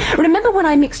word. Remember when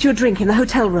I mixed your drink in the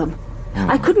hotel room?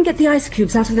 I couldn't get the ice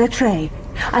cubes out of their tray.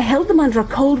 I held them under a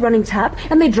cold running tap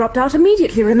and they dropped out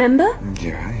immediately, remember?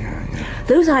 Yeah.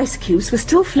 Those ice cubes were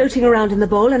still floating around in the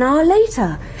bowl an hour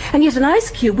later, and yet an ice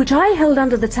cube which I held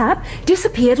under the tap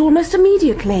disappeared almost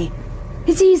immediately.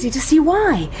 It's easy to see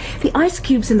why. The ice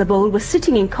cubes in the bowl were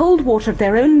sitting in cold water of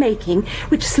their own making,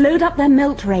 which slowed up their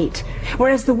melt rate,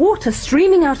 whereas the water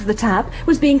streaming out of the tap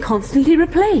was being constantly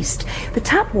replaced. The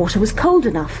tap water was cold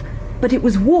enough, but it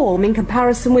was warm in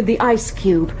comparison with the ice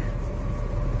cube.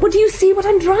 Well, do you see what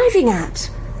I'm driving at?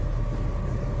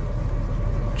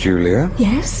 Julia?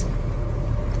 Yes?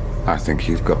 I think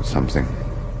you've got something.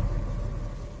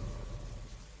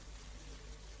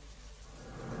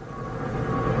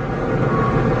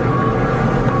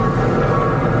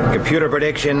 Computer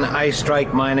prediction, ice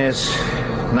strike minus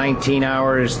 19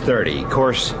 hours 30.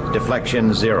 Course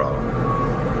deflection 0.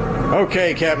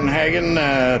 Okay, Captain Hagen,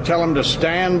 tell him to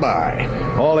stand by.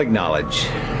 All acknowledge.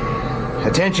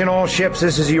 Attention all ships,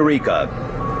 this is Eureka.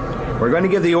 We're going to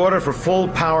give the order for full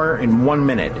power in 1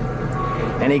 minute.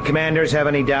 Any commanders have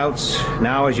any doubts?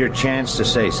 Now is your chance to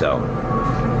say so.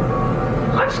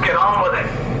 Let's get on with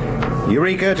it.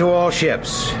 Eureka to all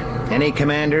ships. Any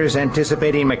commanders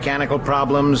anticipating mechanical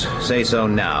problems, say so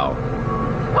now.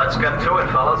 Let's get to it,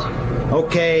 fellas.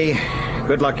 Okay,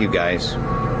 good luck, you guys.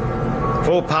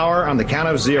 Full power on the count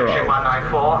of 0. Ship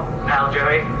 194, Pal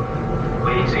Joey.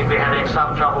 We seem to be having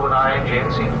some trouble with our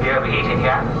engines. Seem to be overheating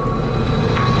here.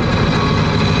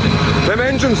 Them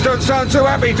engines don't sound too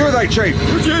happy, do they, Chief?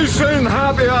 Would you seem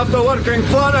happy after working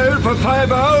flat out for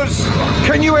 5 hours?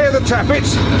 Can you hear the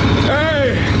tappets?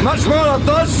 Hey, much more of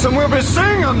this and we'll be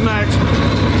seeing them next.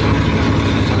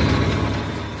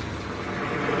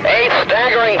 A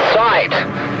staggering sight.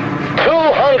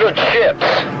 200 ships.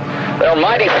 Their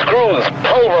mighty screws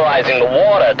pulverizing the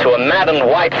water to a maddened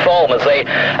white foam as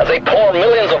they pour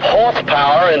millions of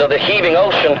horsepower into the heaving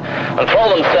ocean and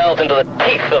throw themselves into the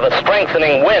teeth of a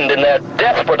strengthening wind in their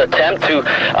desperate attempt to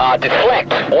deflect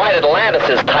White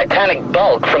Atlantis' titanic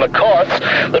bulk from a course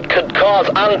that could cause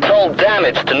untold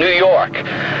damage to New York.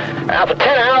 Now, for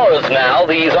 10 hours now,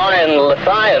 these iron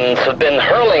Lithians have been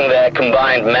hurling their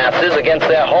combined masses against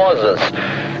their hawsers.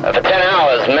 And for 10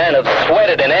 hours, men have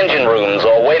sweated in engine rooms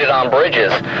or waited on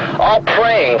bridges, all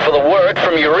praying for the word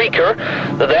from Eureka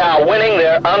that they are winning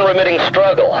their unremitting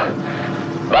struggle.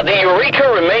 But the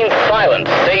Eureka remains silent,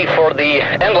 save for the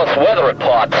endless weather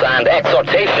reports and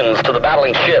exhortations to the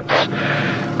battling ships.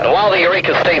 And while the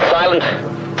Eureka stays silent,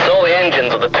 so the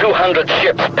engines of the 200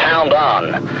 ships pound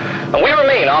on. And we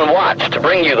remain on watch to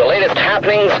bring you the latest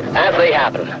happenings as they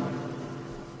happen.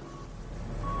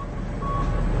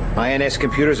 INS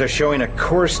computers are showing a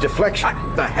course deflection.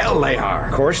 What the hell they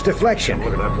are? Course deflection.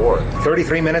 Look at that board.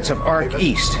 33 minutes of arc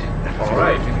east. All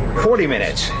right. 40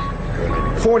 minutes.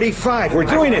 45. We're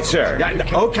doing it, sir.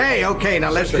 Okay.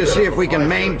 Now let's just see if we can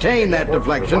maintain that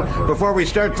deflection before we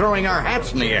start throwing our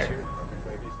hats in the air.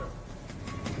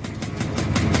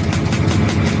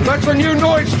 That's a new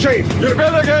noise, Chief. You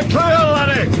better get clear,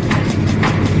 laddie.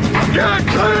 Get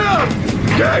clear!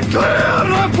 Get clear!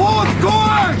 They're both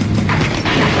going!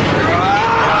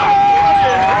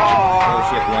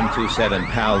 Ship 127,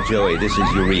 Pal Joey, this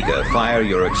is Eureka. Fire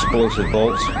your explosive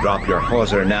bolts, drop your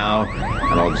hawser now,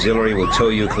 and auxiliary will tow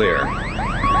you clear.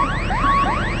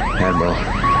 Admiral,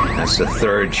 that's the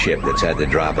 3rd ship that's had to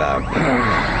drop out.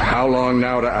 How long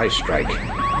now to ice strike?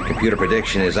 Computer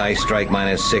prediction is ice strike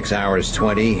minus 6 hours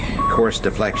 20. Course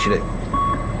deflection.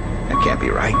 That can't be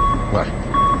right. What?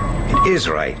 It is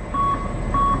right.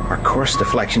 Our course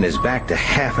deflection is back to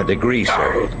half a degree, sir.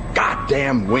 Oh,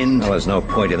 goddamn wind. Well, there's no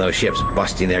point in those ships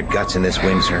busting their guts in this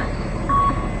wind, sir.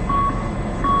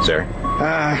 Sir?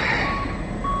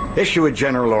 Issue a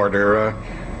general order.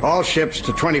 All ships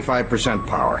to 25%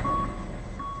 power.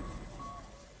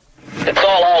 It's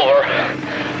all over.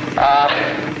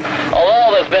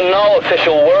 Although there's been no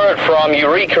official word from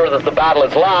Eureka that the battle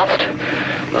is lost,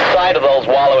 the sight of those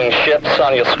wallowing ships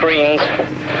on your screens,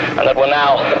 and that we're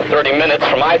now 30 minutes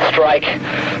from ice strike,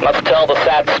 must tell the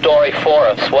sad story for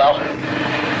us. Well,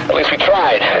 at least we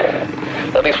tried.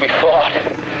 At least we fought.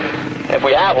 If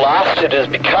we have lost, it is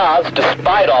because,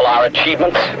 despite all our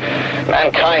achievements,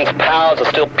 mankind's powers are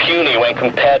still puny when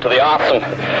compared to the awesome,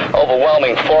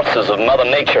 overwhelming forces of Mother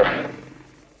Nature.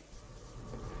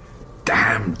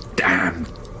 Damn.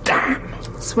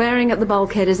 Swearing at the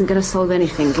bulkhead isn't going to solve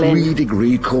anything, Glenn.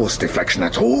 3-degree course deflection,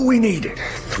 that's all we needed.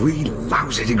 3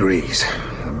 lousy degrees.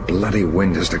 The bloody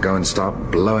wind has to go and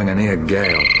start blowing a near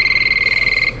gale.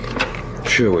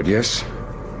 Sherwood, yes?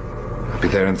 I'll be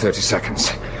there in 30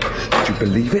 seconds. Would you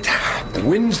believe it? The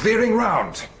wind's veering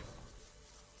round.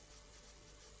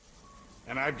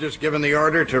 And I've just given the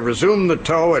order to resume the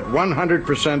tow at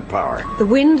 100% power. The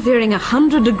wind veering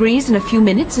 100 degrees in a few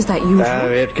minutes, is that usual?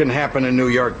 It can happen in New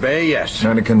York Bay, yes.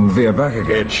 And it can veer back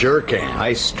again. It sure can.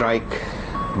 Ice strike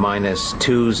minus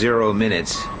 20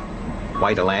 minutes.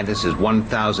 White Atlantis is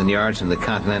 1,000 yards from the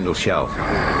continental shelf.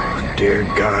 Oh, dear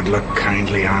God, look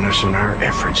kindly on us in our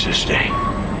efforts this day.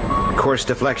 Course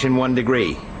deflection 1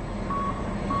 degree.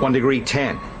 1 degree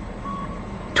 10.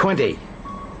 20.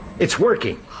 It's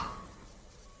working.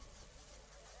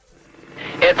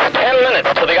 In It's 10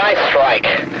 minutes to the ice strike.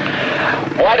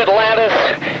 White Atlantis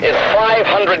is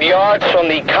 500 yards from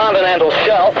the continental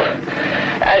shelf.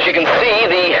 As you can see,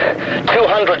 the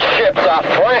 200 ships are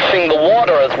thrashing the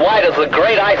water as wide as the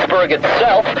great iceberg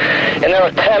itself in their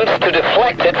attempts to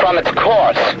deflect it from its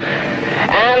course.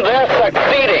 And they're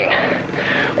succeeding.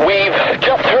 We've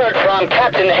just heard from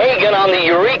Captain Hagen on the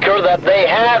Eureka that they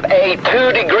have a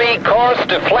 2-degree course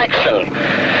deflection.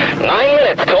 9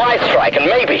 minutes to ice strike, and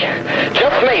maybe,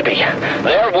 just maybe,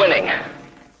 they're winning.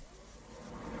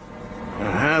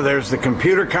 There's the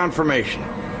computer confirmation.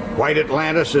 White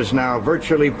Atlantis is now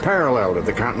virtually parallel to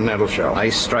the continental shelf.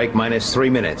 Ice strike minus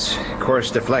 3 minutes. Course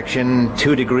deflection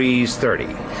 2 degrees 30.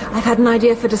 I've had an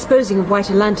idea for disposing of White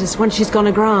Atlantis once she's gone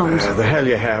aground. The hell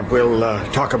you have. We'll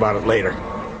talk about it later.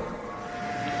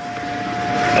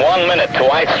 1 minute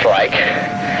to ice strike.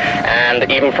 And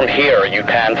even from here, you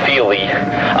can feel the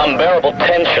unbearable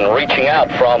tension reaching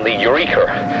out from the Eureka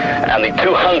and the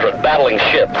 200 battling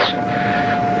ships.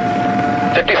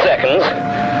 50 seconds.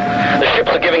 The ships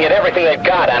are giving it everything they've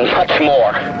got and much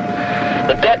more.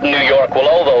 The debt New York will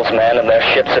owe those men and their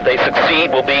ships if they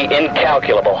succeed will be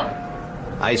incalculable.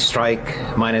 Ice strike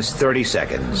minus 30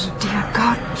 seconds. Dear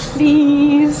God,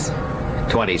 please.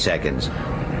 20 seconds.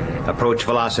 Approach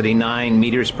velocity 9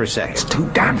 meters per second. It's too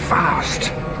damn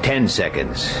fast. 10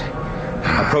 seconds.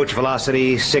 Approach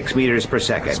velocity 6 meters per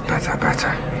second. It's better.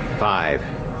 5,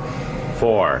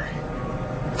 4,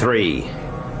 3,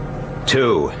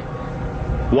 2,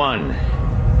 1.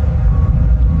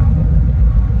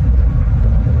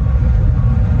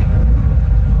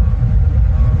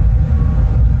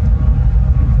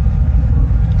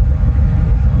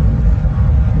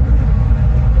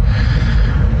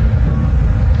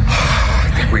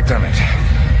 I think we've done it.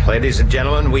 Ladies and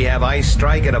gentlemen, we have ice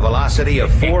strike at a velocity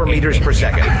of 4 meters per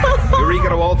second. Eureka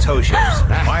to all tow ships.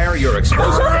 Fire your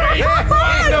explosive.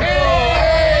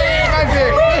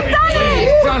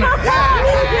 Done it!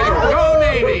 Go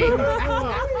Navy!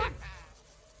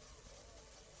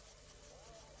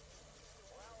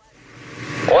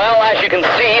 Well, as you can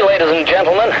see, ladies and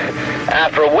gentlemen,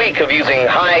 after a week of using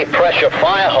high-pressure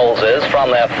fire hoses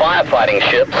from their firefighting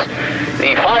ships,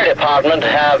 the fire department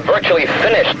have virtually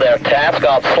finished their task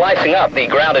of slicing up the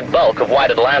grounded bulk of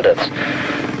White Atlantis.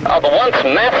 The once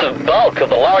massive bulk of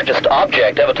the largest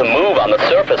object ever to move on the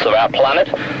surface of our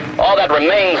planet, all that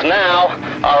remains now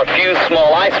are a few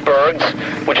small icebergs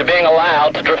which are being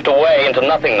allowed to drift away into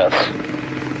nothingness.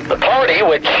 The party,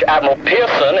 which Admiral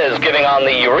Pearson is giving on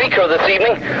the Eureka this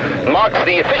evening, marks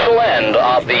the official end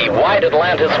of the White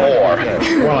Atlantis War.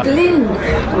 Glenn,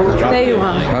 there you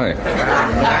are. Hi.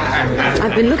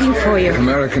 I've been looking for you.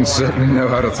 Americans certainly know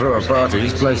how to throw a party.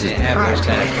 This place is packed.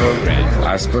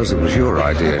 I suppose it was your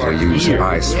idea to use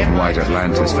ice from White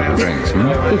Atlantis for the drinks,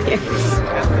 hmm? Yes.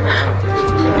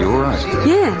 You all right?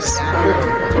 Yes.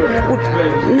 Well,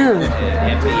 no,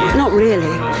 not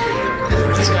really.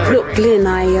 Look, Glyn,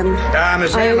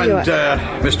 Miss Hammond,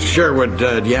 Mr. Sherwood,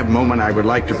 do you have a moment? I would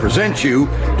like to present you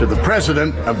to the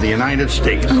President of the United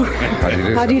States. Oh,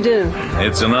 how do you do?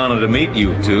 It's an honor to meet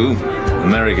you two.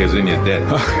 America's in your debt.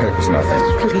 It was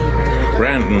nothing. Please.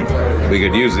 Brandon, we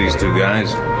could use these two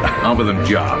guys. Offer them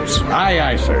jobs.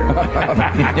 Aye, sir.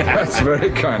 That's very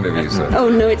kind of you, sir. Oh,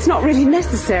 no, it's not really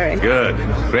necessary. Good.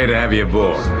 Great to have you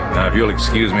aboard. Now, if you'll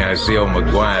excuse me, I see old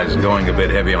McGuire's going a bit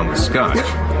heavy on the scotch.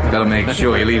 Gotta make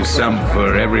sure you leave some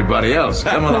for everybody else.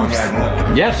 Come along.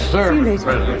 Yes, sir. See you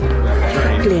later.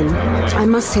 Glyn, I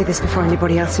must say this before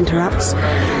anybody else interrupts.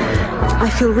 I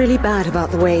feel really bad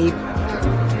about the way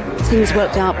things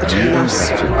worked out between us.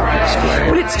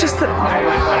 Well, it's just that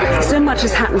so much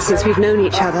has happened since we've known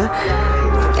each other.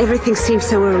 Everything seemed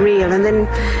so unreal, and then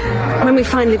when we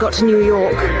finally got to New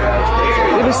York,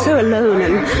 we were so alone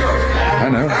and... I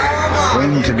know.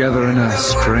 Thrown together in a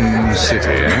strange city,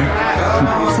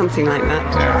 eh? Something like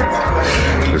that.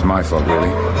 Yeah. It was my fault,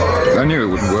 really. I knew it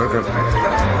wouldn't work.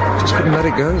 I just couldn't let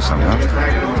it go somehow.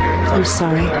 I'm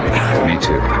sorry. Me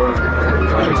too.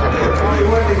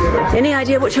 Any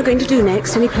idea what you're going to do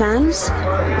next? Any plans?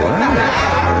 Well, I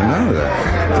don't know. The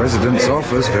president's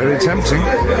offer's very tempting.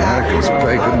 Americans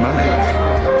pay good money.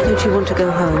 Don't you want to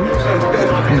go home?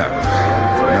 No.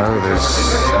 No, there's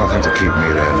nothing to keep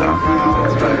me there now.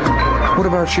 What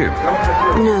about you?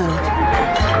 No.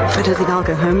 I don't think I'll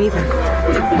go home either.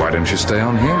 Why don't you stay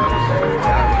on here?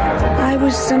 I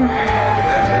was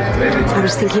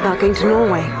thinking about going to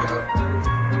Norway.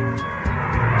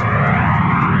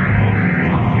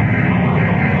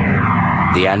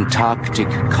 The Antarctic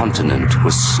continent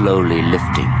was slowly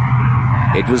lifting.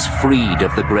 It was freed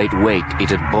of the great weight it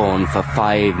had borne for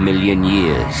 5 million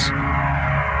years.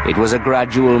 It was a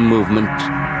gradual movement,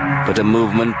 but a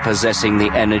movement possessing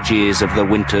the energies of the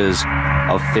winters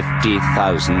of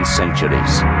 50,000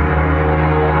 centuries.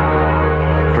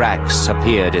 Cracks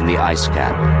appeared in the ice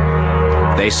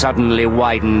cap. They suddenly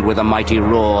widened with a mighty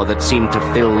roar that seemed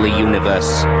to fill the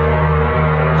universe.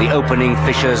 The opening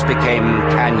fissures became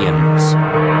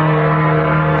canyons.